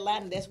draw that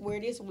line, and that's where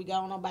it is, and we go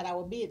on about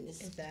our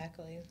business.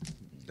 Exactly.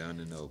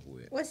 Done and over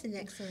with. What's the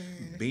next one?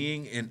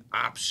 Being an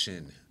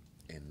option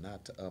and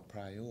not a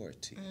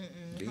priority.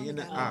 Being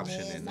an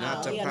option and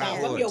not a I'm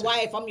priority. your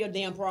wife. I'm your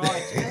damn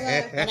priority.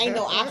 And ain't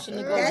no option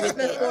to go That's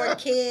with before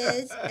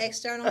kids,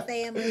 external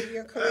family,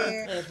 your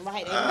career. That's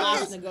right. Ain't no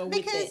option to go with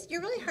Because that.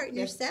 you're really hurting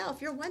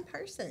yourself. You're one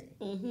person.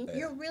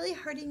 You're really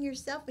hurting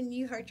yourself when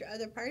you hurt your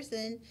other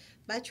person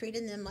by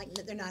treating them like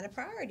they're not a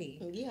priority.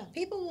 Yeah.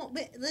 People won't.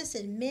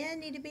 Listen, men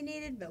need to be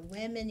needed, but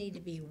women need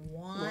to be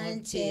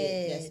wanted.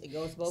 Yes, it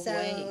goes both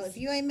ways. So if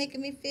you ain't making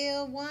me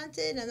feel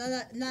wanted, I'm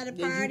not a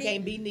Then priority. you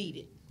can't be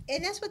needed.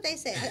 And that's what they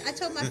say. I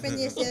told my friend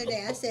this the other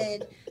day. I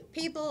said,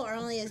 people are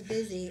only as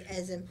busy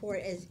as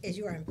important as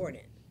you are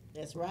important.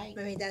 That's right.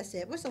 I mean, that's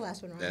it. What's the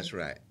last one, Ryan? That's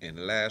right. And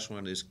the last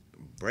one is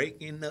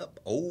breaking up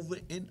over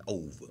and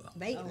over.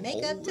 Make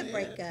up to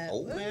break up.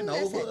 Over and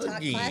that's over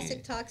that again.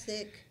 Classic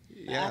toxic.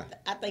 Yeah.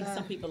 I think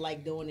some people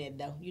like doing that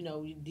though.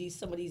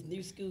 Some of these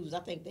new schools,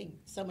 I think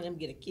some of them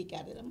get a kick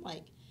out of it. I'm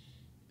like,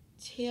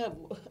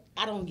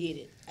 I don't get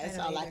it. That's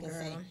all I can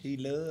say. He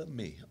loved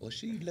me or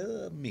she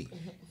loved me.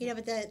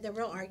 But the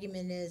real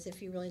argument is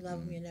if you really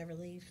love them, you never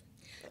leave.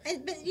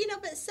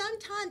 But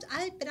sometimes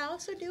I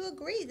also do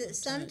agree that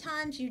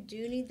sometimes you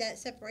do need that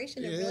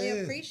separation to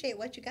really appreciate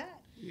what you got.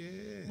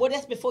 Yeah. Well,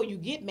 that's before you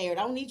get married.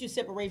 I don't need you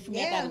separated from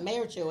after I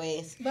married your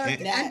ass.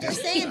 But I'm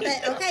just saying.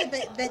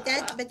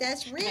 But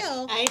that's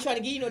real. I ain't trying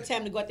to give you no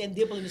time to go out there and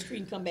dibble in the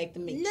street and come back to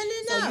me. No.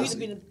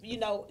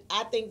 So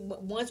I think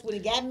once we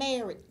got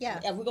married,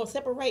 if we're gonna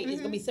separate,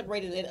 it's gonna be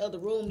separated in that other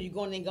room. You're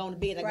going and going to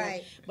bed.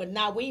 Right. But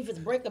now we ain't for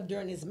to break up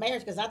during this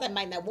marriage because I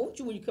might not want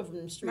you when you come from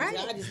the streets. Right.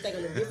 So I just think a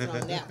little different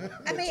on that.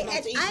 I mean,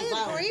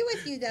 I agree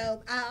with you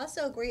though. I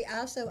also agree.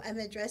 I'm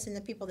addressing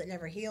the people that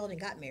never healed and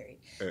got married.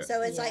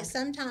 So it's like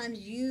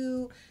sometimes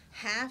you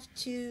have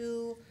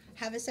to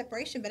have a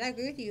separation, but I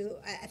agree with you.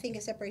 I think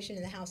a separation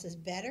in the house is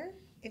better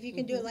if you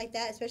can do it like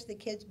that, especially the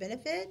kids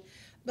benefit.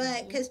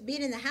 But because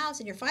being in the house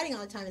and you're fighting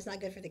all the time is not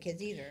good for the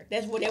kids either.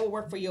 That's whatever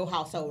work for your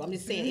household. I'm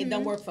just saying it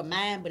don't work for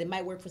mine, but it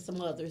might work for some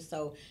others.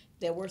 So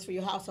that works for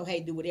your household. Hey,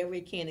 do whatever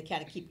you can to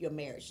kind of keep your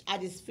marriage. I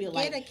just feel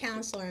like get a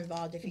counselor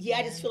involved if you can. Yeah,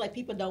 I just feel like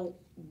people don't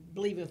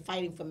believe in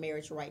fighting for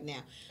marriage right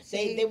now.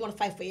 They want to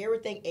fight for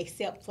everything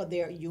except for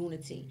their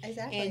unity.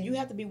 Exactly. And you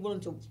have to be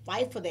willing to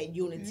fight for that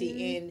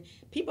unity. And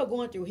people are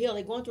going through hell.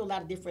 They're going through a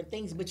lot of different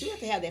things, but you have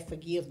to have that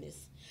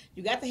forgiveness.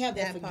 You got to have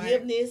that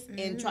forgiveness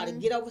and try to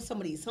get over some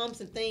of these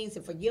humps and things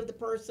and forgive the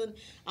person.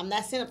 I'm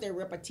not saying if they're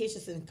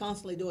repetitious and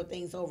constantly doing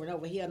things over and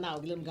over. Here now,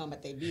 let them go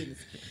about their business.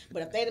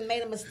 But if they done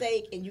made a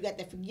mistake and you got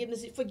that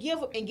forgiveness, forgive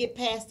them and get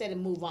past that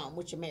and move on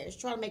with your marriage.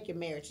 Try to make your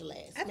marriage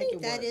last. I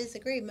think that is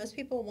agreed. Most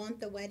people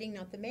want the wedding,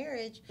 not the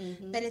marriage.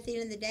 But at the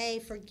end of the day,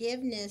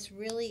 forgiveness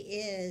really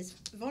is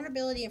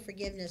vulnerability and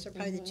forgiveness are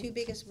probably the two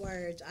biggest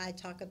words I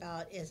talk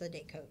about as a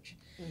date coach.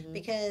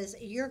 Because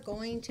you're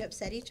going to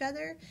upset each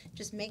other.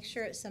 Just make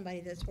sure it's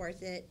somebody that's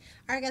worth it.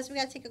 All right, guys, we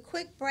got to take a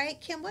quick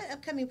break. Kim, what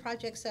upcoming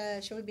projects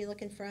should we be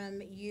looking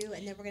from you?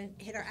 And then we're going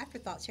to hit our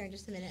afterthoughts here in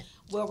just a minute.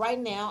 Well, right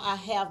now I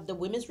have the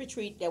women's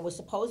retreat that was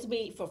supposed to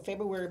be for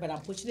February, but I'm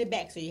pushing it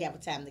back so you have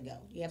time to go.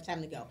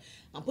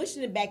 I'm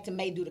pushing it back to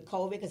May due to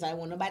COVID because I don't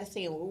want nobody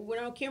saying, well, we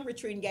went on Kim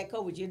retreat and got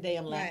COVID. You're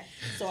damn lying. Right.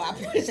 So I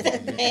pushed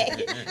that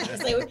back. I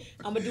say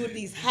I'm going to do it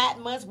these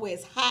hot months where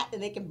it's hot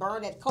and they can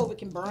burn, that COVID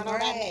can burn all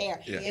that hair.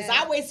 Yeah. It's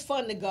always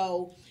fun to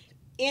go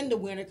in the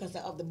winter because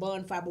of the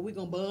bonfire, but we're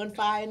going to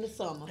bonfire in the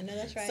summer. I know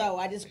that's right. So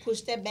I just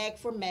pushed that back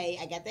for May.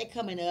 I got that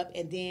coming up.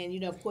 And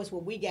then, of course,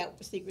 what we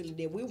got secretly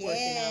that we're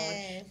working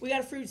on. We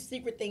got a few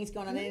secret things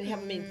going on. They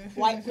haven't been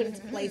quite put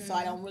into place, so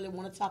I don't really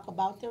want to talk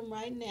about them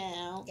right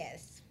now.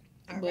 Yes.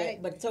 All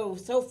right. But so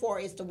far,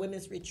 it's the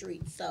women's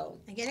retreat. So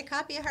and get a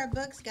copy of her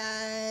books,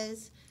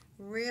 guys.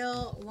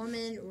 Real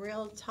Woman,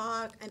 Real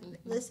Talk.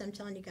 Listen, I'm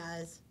telling you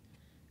guys.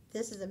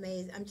 This is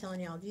amazing. I'm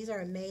telling y'all, these are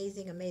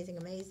amazing, amazing,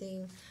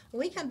 amazing. When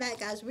we come back,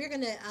 guys, we're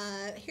going to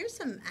hear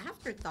some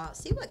afterthoughts.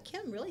 See what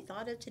Kim really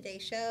thought of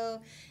today's show.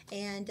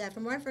 And for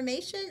more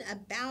information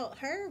about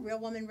her,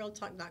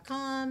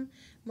 realwomanrealtalk.com.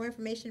 More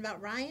information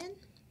about Ryan.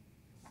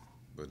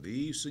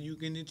 Believe so you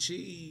can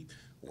achieve.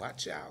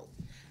 Watch out.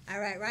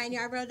 All right,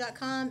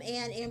 RyanYarbrough.com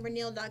and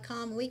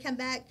AmberNeal.com. When we come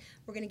back,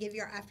 we're going to give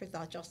you our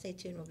afterthoughts. Y'all stay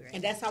tuned. We'll be right back.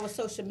 And that's our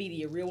social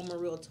media, Real Woman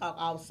Real Talk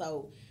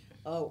also.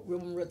 Real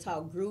Woman Real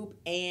Talk group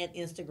and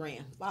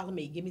Instagram. Follow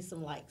me. Give me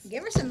some likes.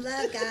 Give her some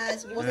love,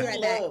 guys. We'll be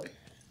right back.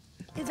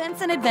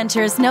 Events and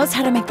Adventures knows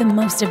how to make the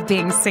most of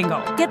being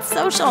single. Get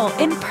social,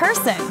 in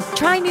person,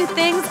 try new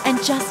things,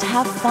 and just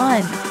have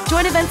fun.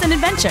 Join Events and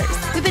Adventures.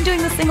 We've been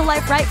doing the single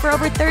life right for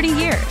over 30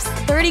 years.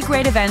 30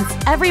 great events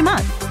every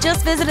month.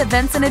 Just visit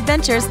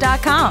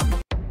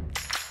eventsandadventures.com.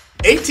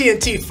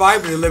 AT&T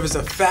Fiber delivers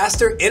a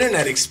faster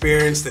internet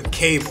experience than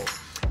cable.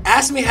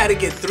 Ask me how to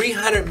get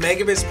 300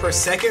 megabits per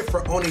second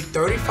for only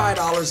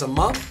 $35 a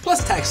month,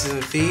 plus taxes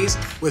and fees,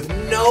 with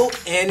no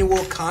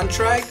annual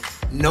contract,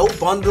 no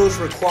bundles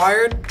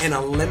required, and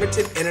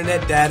unlimited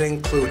internet data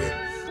included.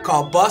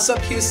 Call Boss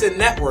Up Houston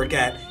Network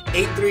at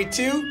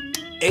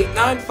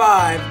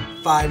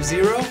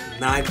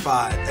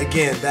 832-895-5095.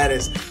 Again, that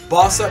is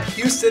Boss Up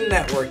Houston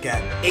Network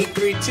at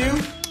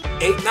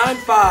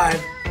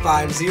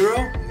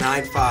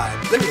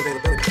 832-895-5095. Limited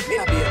availability may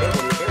not be available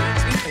in your area.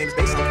 Speed claims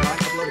based on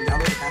combined upload and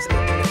download capacity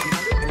of internet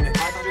 300, internet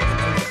 500, and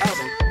internet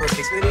 1000 versus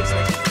Xfinity,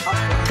 Spectrum, and Cox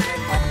 400 meg,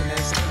 500 meg,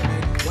 600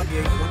 meg, 1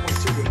 gig, and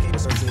 1.2 gig cable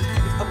services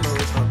with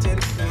uploads of 10,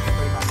 20, and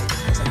 35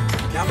 megabits per second.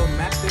 Download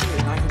max speed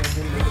is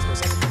 920 megabits per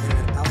second for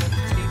internet 1000.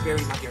 Speed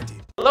vary, not guaranteed.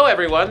 Hello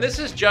everyone, this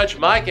is Judge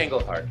Mike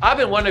Englehart. I've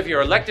been one of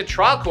your elected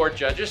trial court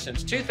judges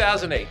since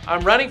 2008. I'm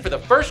running for the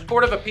first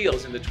Court of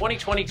Appeals in the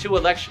 2022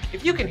 election.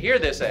 If you can hear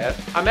this ad,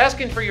 I'm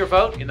asking for your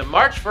vote in the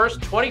March 1st,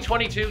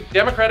 2022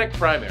 Democratic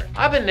primary.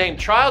 I've been named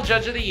Trial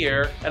Judge of the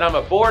Year, and I'm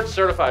a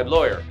board-certified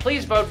lawyer.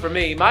 Please vote for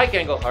me, Mike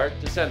Englehart,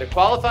 to send a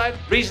qualified,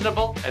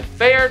 reasonable, and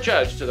fair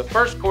judge to the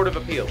first Court of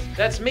Appeals.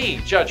 That's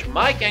me, Judge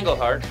Mike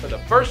Englehart, for the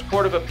first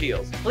Court of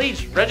Appeals.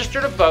 Please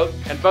register to vote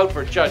and vote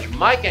for Judge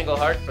Mike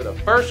Englehart for the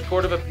first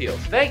Court of Appeals.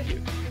 Thank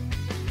you.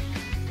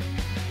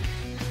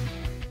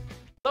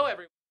 Hello,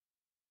 everyone.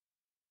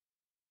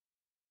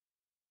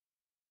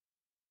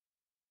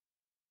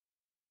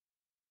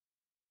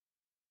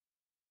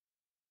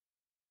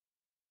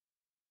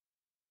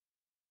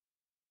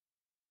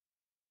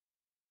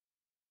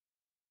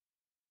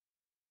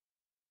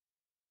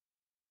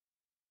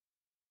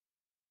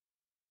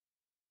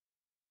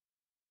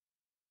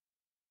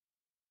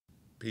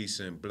 Peace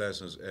and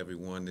blessings,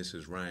 everyone. This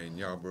is Ryan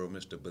Yarbrough,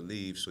 Mr.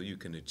 Believe So You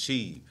Can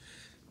Achieve.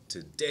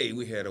 Today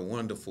we had a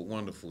wonderful,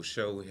 wonderful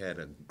show. We had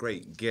a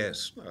great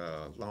guest,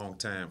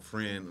 longtime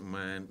friend of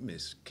mine,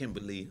 Miss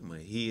Kimberly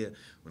Mejia.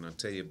 When I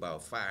tell you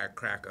about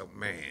Firecracker,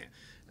 man,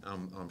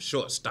 I'm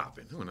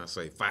short-stopping when I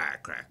say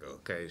Firecracker,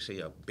 okay? She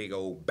a big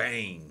old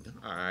bang,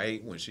 all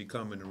right? When she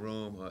come in the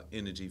room, her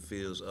energy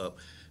fills up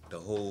the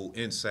whole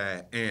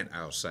inside and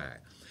outside.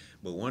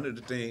 But one of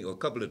the things, or a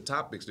couple of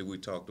topics that we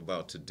talked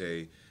about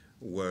today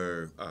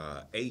were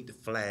 8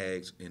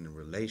 flags in a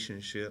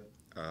relationship.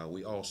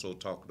 We also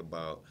talked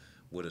about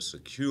what a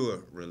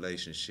secure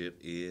relationship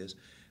is.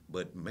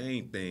 But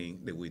main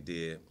thing that we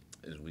did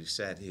is we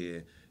sat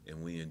here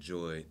and we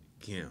enjoyed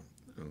Kim,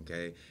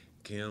 okay?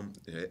 Kim,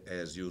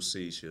 as you'll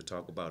see, she'll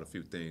talk about a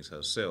few things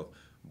herself,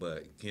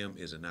 but Kim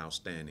is an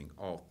outstanding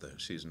author.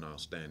 She's an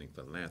outstanding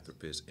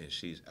philanthropist, and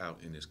she's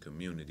out in this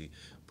community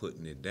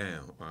putting it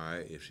down, all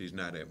right? If she's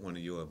not at one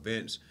of your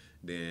events,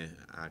 then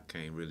I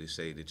can't really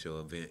say that your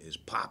event is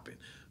popping,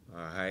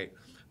 all right?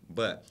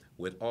 But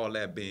with all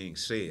that being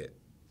said,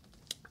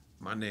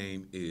 my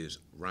name is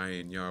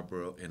Ryan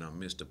Yarbrough, and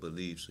I'm Mr.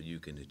 Believe So You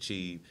Can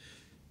Achieve.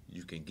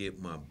 You can get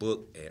my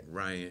book at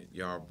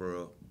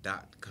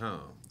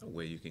RyanYarbrough.com,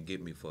 where you can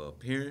get me for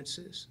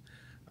appearances,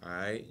 all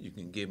right? You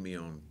can get me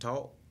on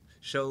talk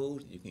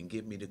shows. You can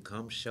get me to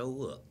come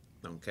show up,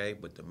 okay?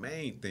 But the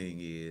main thing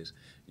is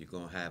you're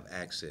going to have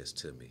access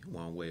to me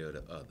one way or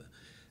the other.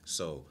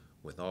 So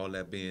with all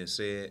that being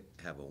said,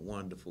 have a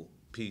wonderful,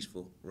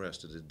 peaceful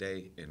rest of the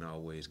day, and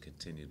always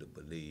continue to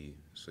believe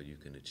so you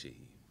can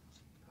achieve.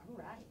 All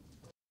right.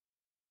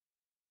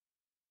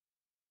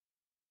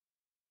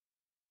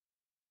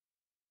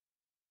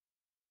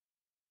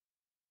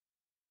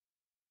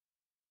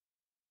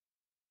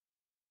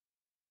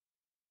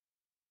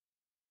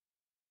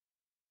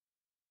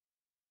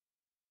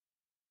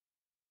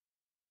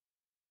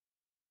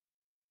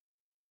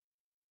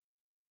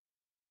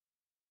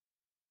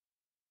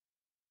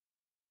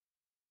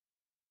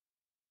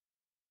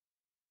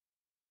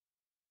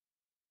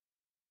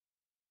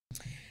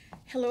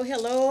 Hello,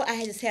 hello.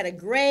 I just had a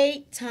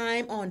great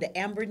time on the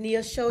Amber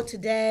Neal show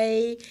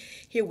today.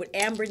 Here with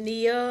Amber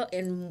Neal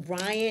and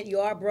Ryan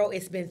Yarbrough.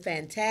 It's been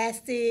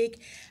fantastic.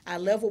 I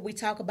love what we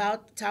talked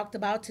about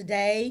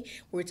today.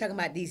 We're talking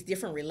about these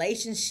different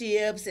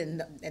relationships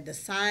and the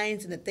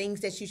signs and the things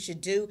that you should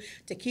do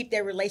to keep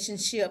that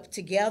relationship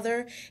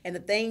together, and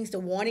the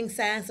warning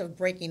signs of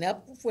breaking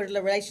up for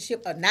the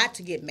relationship, or not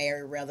to get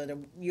married, rather.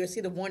 You'll see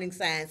the warning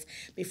signs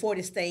before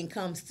this thing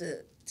comes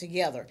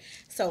together.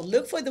 So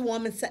look for the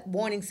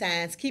warning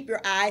signs. Keep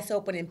your eyes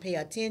open and pay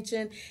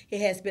attention.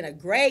 It has been a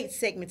great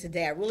segment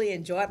today. I really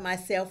enjoyed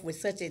myself with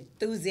such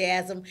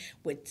enthusiasm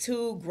with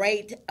two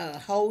great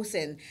hosts,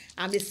 and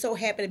I'm just so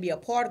happy to be a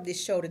part of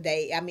this show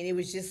today. I mean, it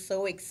was just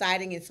so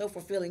exciting and so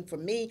fulfilling for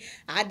me.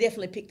 I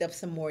definitely picked up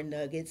some more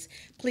nuggets.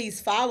 Please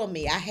follow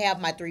me. I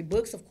have my 3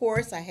 books, of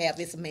course. I have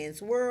It's a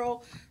Man's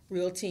World,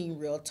 Real Teen,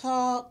 Real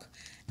Talk,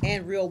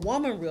 and Real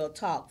Woman, Real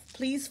Talk.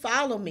 Please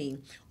follow me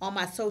on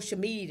my social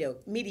media,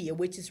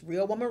 which is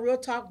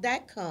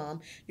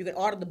realwomanrealtalk.com. You can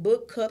order the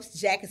book, cups,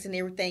 jackets, and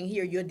everything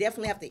here. You'll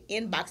definitely have to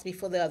inbox me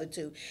for the other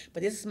 2.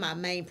 But this is my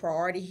main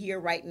priority here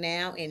right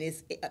now, and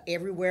it's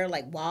everywhere,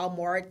 like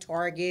Walmart,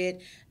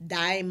 Target,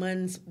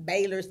 Diamonds,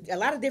 Baylor's, a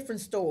lot of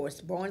different stores,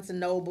 Barnes and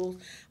Nobles.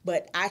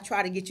 But I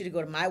try to get you to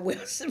go to my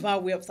website. My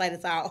website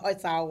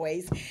is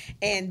always.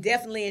 And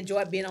definitely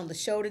enjoyed being on the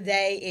show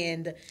today.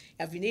 And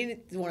if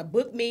you want to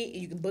book me,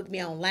 you can book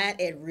me online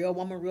at Real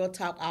Woman Real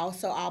Talk.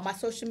 Also, all my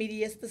social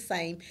media is the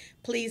same.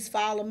 Please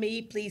follow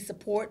me. Please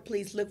support.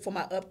 Please look for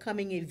my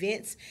upcoming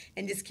events,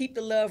 and just keep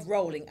the love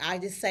rolling. I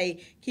just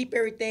say keep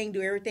everything,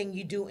 do everything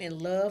you do in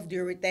love, do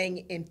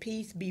everything in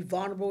peace, be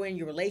vulnerable in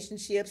your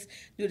relationships,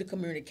 do the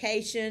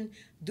communication,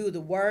 do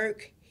the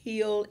work,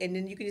 heal, and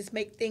then you can just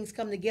make things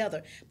come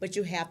together. But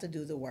you have to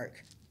do the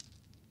work.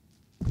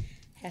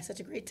 Have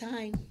such a great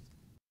time.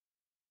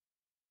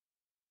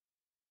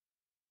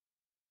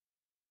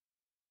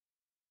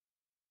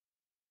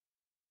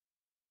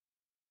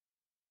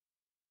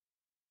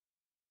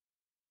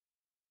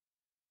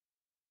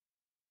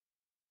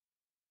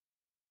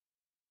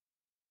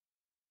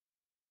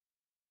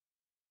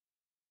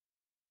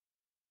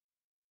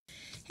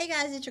 Hey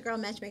guys, it's your girl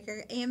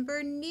matchmaker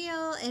Amber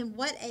Neal, and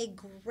what a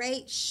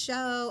great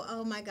show.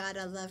 Oh my God,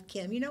 I love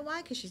Kim. You know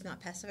why? Because she's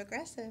not passive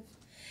aggressive.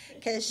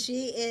 Because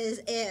she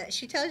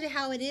tells you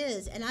how it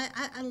is. And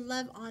I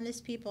love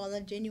honest people. I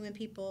love genuine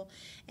people.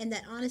 And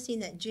that honesty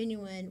and that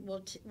genuine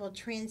will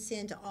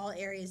transcend to all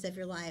areas of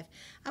your life.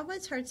 I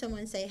once heard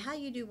someone say, how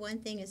you do one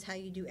thing is how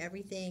you do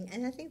everything.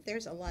 And I think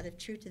there's a lot of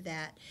truth to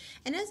that.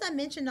 And as I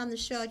mentioned on the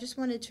show, I just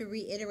wanted to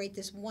reiterate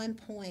this one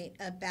point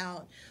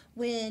about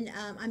when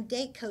I'm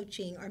date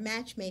coaching or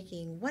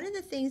matchmaking. One of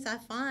the things I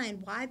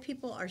find why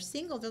people are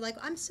single, they're like,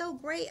 I'm so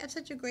great, I'm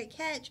such a great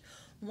catch.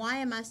 Why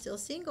am I still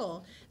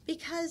single?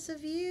 Because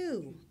of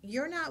you.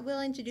 You're not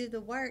willing to do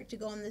the work to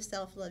go on the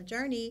self-love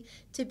journey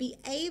to be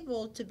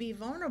able to be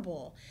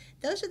vulnerable.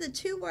 Those are the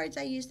 2 words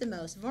I use the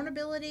most,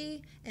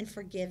 vulnerability and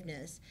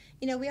forgiveness.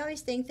 You know, we always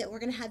think that we're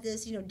going to have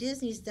this, you know,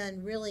 Disney's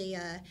done really,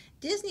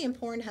 Disney and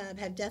Pornhub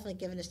have definitely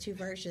given us 2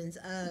 versions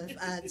of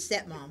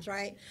stepmoms,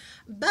 right?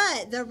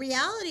 But the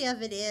reality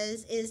of it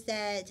is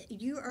that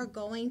you are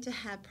going to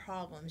have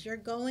problems. You're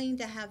going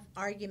to have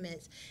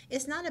arguments.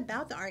 It's not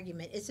about the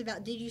argument. It's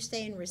about, did you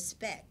stay in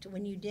respect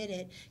when you did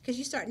it? Because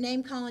you start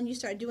name calling, you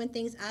start doing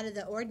things out of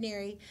the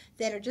ordinary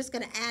that are just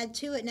going to add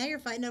to it. Now you're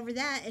fighting over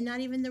that and not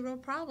even the real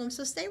problem.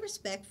 So stay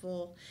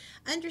respectful.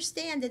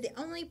 Understand that the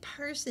only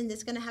person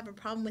that's going to have a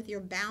problem with your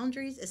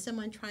boundaries is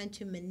someone trying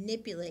to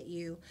manipulate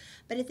you.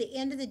 But at the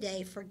end of the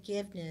day,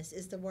 forgiveness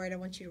is the word I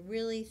want you to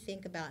really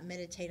think about and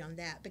meditate on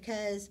that.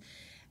 Because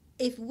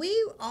if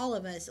we, all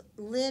of us,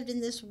 lived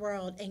in this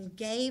world and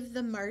gave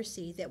the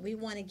mercy that we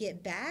want to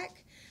get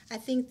back, I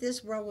think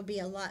this world would be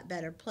a lot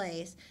better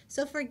place.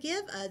 So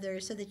forgive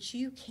others so that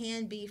you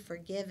can be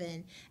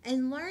forgiven,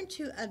 and learn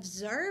to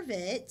observe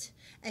it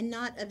and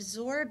not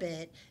absorb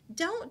it.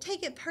 Don't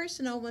take it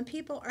personal when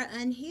people are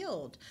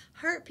unhealed.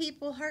 Hurt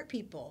people hurt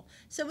people.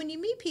 So when you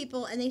meet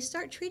people and they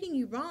start treating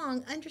you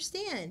wrong,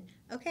 understand,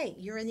 okay,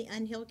 you're in the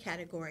unhealed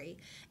category.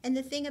 And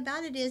the thing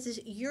about it is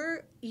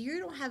you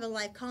don't have a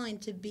life calling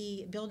to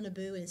be building a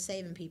boo and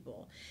saving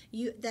people.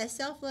 That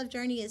self-love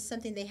journey is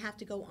something they have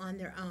to go on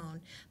their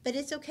own. But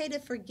it's okay to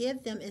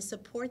forgive them and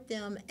support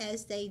them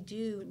as they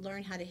do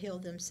learn how to heal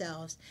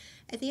themselves.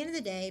 At the end of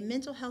the day,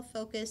 mental health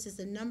focus is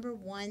the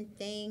 #1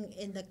 thing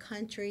in the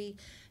country.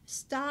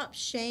 Stop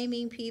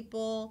shaming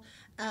people.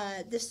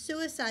 The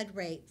suicide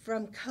rate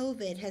from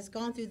COVID has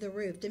gone through the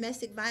roof.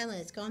 Domestic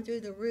violence gone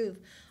through the roof.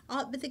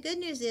 But the good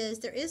news is,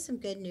 there is some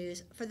good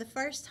news. For the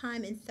first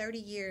time in 30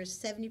 years,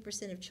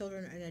 70% of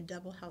children are in a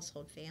double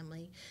household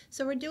family.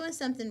 So we're doing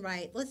something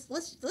right. Let's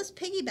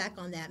piggyback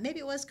on that. Maybe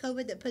it was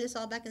COVID that put us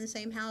all back in the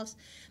same house,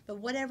 but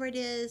whatever it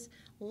is,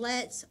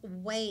 let's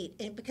wait.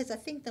 And because I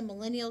think the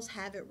millennials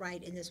have it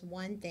right in this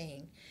one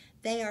thing.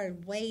 They are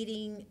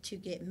waiting to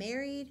get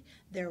married.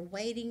 They're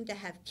waiting to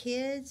have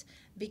kids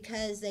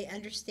because they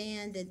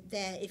understand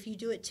that if you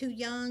do it too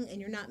young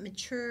and you're not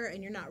mature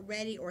and you're not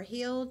ready or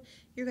healed,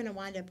 you're going to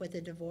wind up with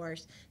a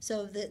divorce.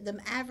 So the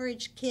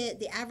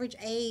average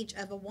age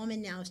of a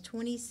woman now is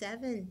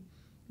 27.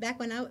 Back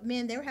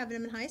when they were having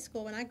them in high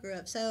school when I grew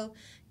up. So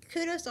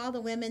kudos to all the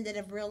women that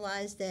have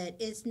realized that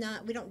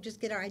we don't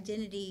just get our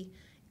identity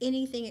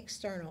anything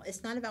external.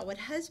 It's not about what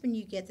husband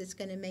you get that's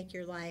going to make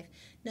your life.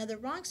 Now, the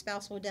wrong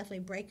spouse will definitely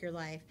break your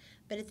life,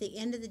 but at the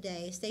end of the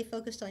day, stay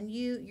focused on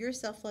you, your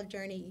self-love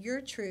journey, your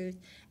truth,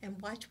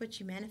 and watch what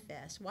you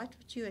manifest. Watch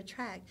what you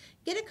attract.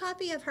 Get a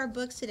copy of her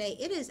books today.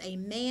 It is a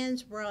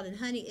man's world, and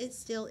honey, it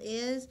still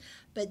is,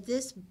 but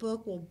this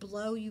book will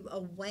blow you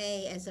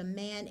away as a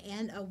man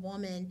and a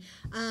woman.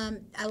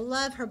 I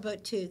love her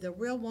book, too, The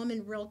Real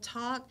Woman, Real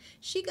Talk.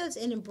 She goes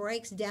in and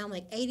breaks down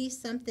like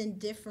 80-something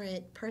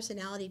different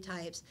personality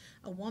types.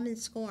 A woman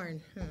scorned.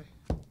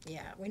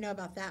 Yeah, we know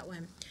about that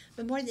one.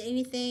 But more than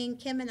anything,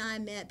 Kim and I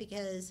met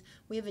because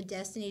we have a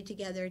destiny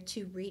together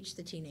to reach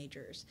the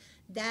teenagers.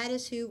 That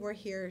is who we're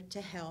here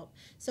to help.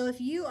 So if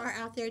you are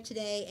out there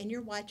today and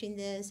you're watching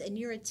this and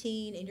you're a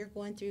teen and you're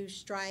going through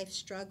strife,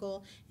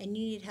 struggle, and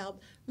you need help,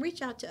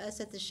 reach out to us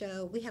at the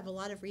show. We have a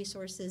lot of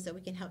resources that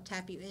we can help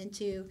tap you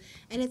into.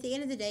 And at the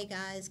end of the day,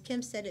 guys,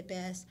 Kim said it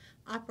best,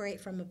 operate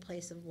from a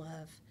place of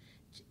love.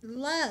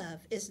 Love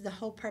is the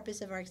whole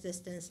purpose of our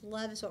existence.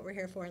 Love is what we're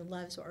here for, and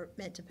love is what we're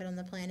meant to put on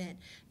the planet.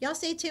 Y'all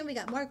stay tuned. We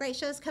got more great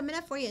shows coming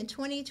up for you in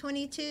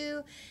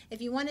 2022.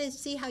 If you want to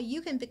see how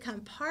you can become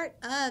part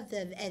of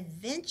the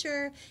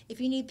adventure, if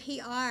you need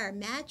PR,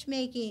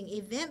 matchmaking,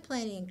 event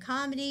planning,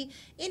 comedy,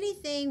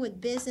 anything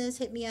with business,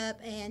 hit me up.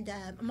 And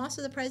I'm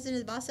also the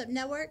president of the Boss Up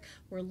Network.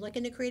 We're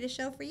looking to create a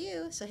show for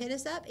you. So hit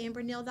us up,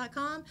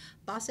 amberneal.com,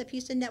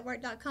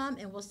 bossuphoustonnetwork.com,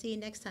 and we'll see you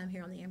next time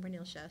here on the Amber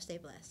Neal Show. Stay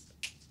blessed.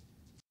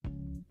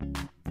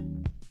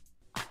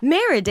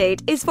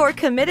 Maridate is for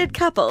committed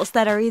couples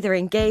that are either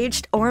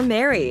engaged or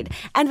married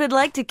and would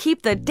like to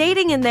keep the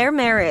dating in their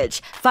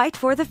marriage, fight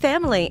for the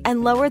family,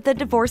 and lower the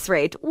divorce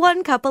rate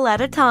one couple at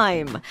a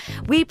time.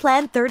 We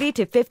plan 30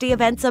 to 50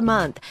 events a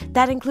month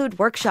that include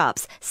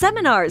workshops,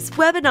 seminars,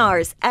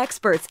 webinars,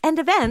 experts, and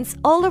events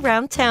all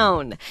around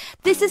town.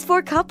 This is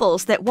for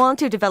couples that want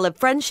to develop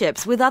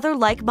friendships with other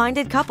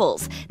like-minded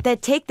couples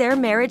that take their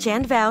marriage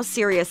and vows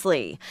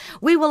seriously.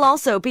 We will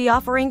also be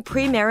offering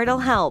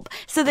premarital help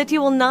so that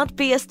you will not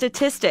be a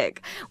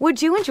statistic.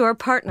 Would you and your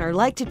partner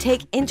like to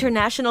take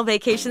international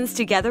vacations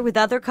together with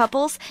other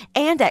couples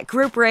and at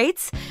group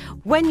rates?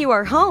 When you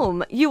are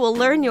home, you will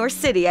learn your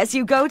city as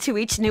you go to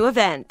each new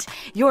event.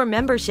 Your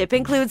membership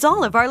includes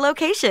all of our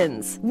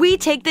locations. We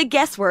take the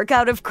guesswork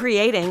out of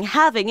creating,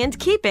 having, and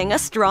keeping a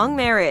strong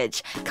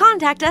marriage.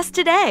 Contact us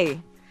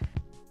today.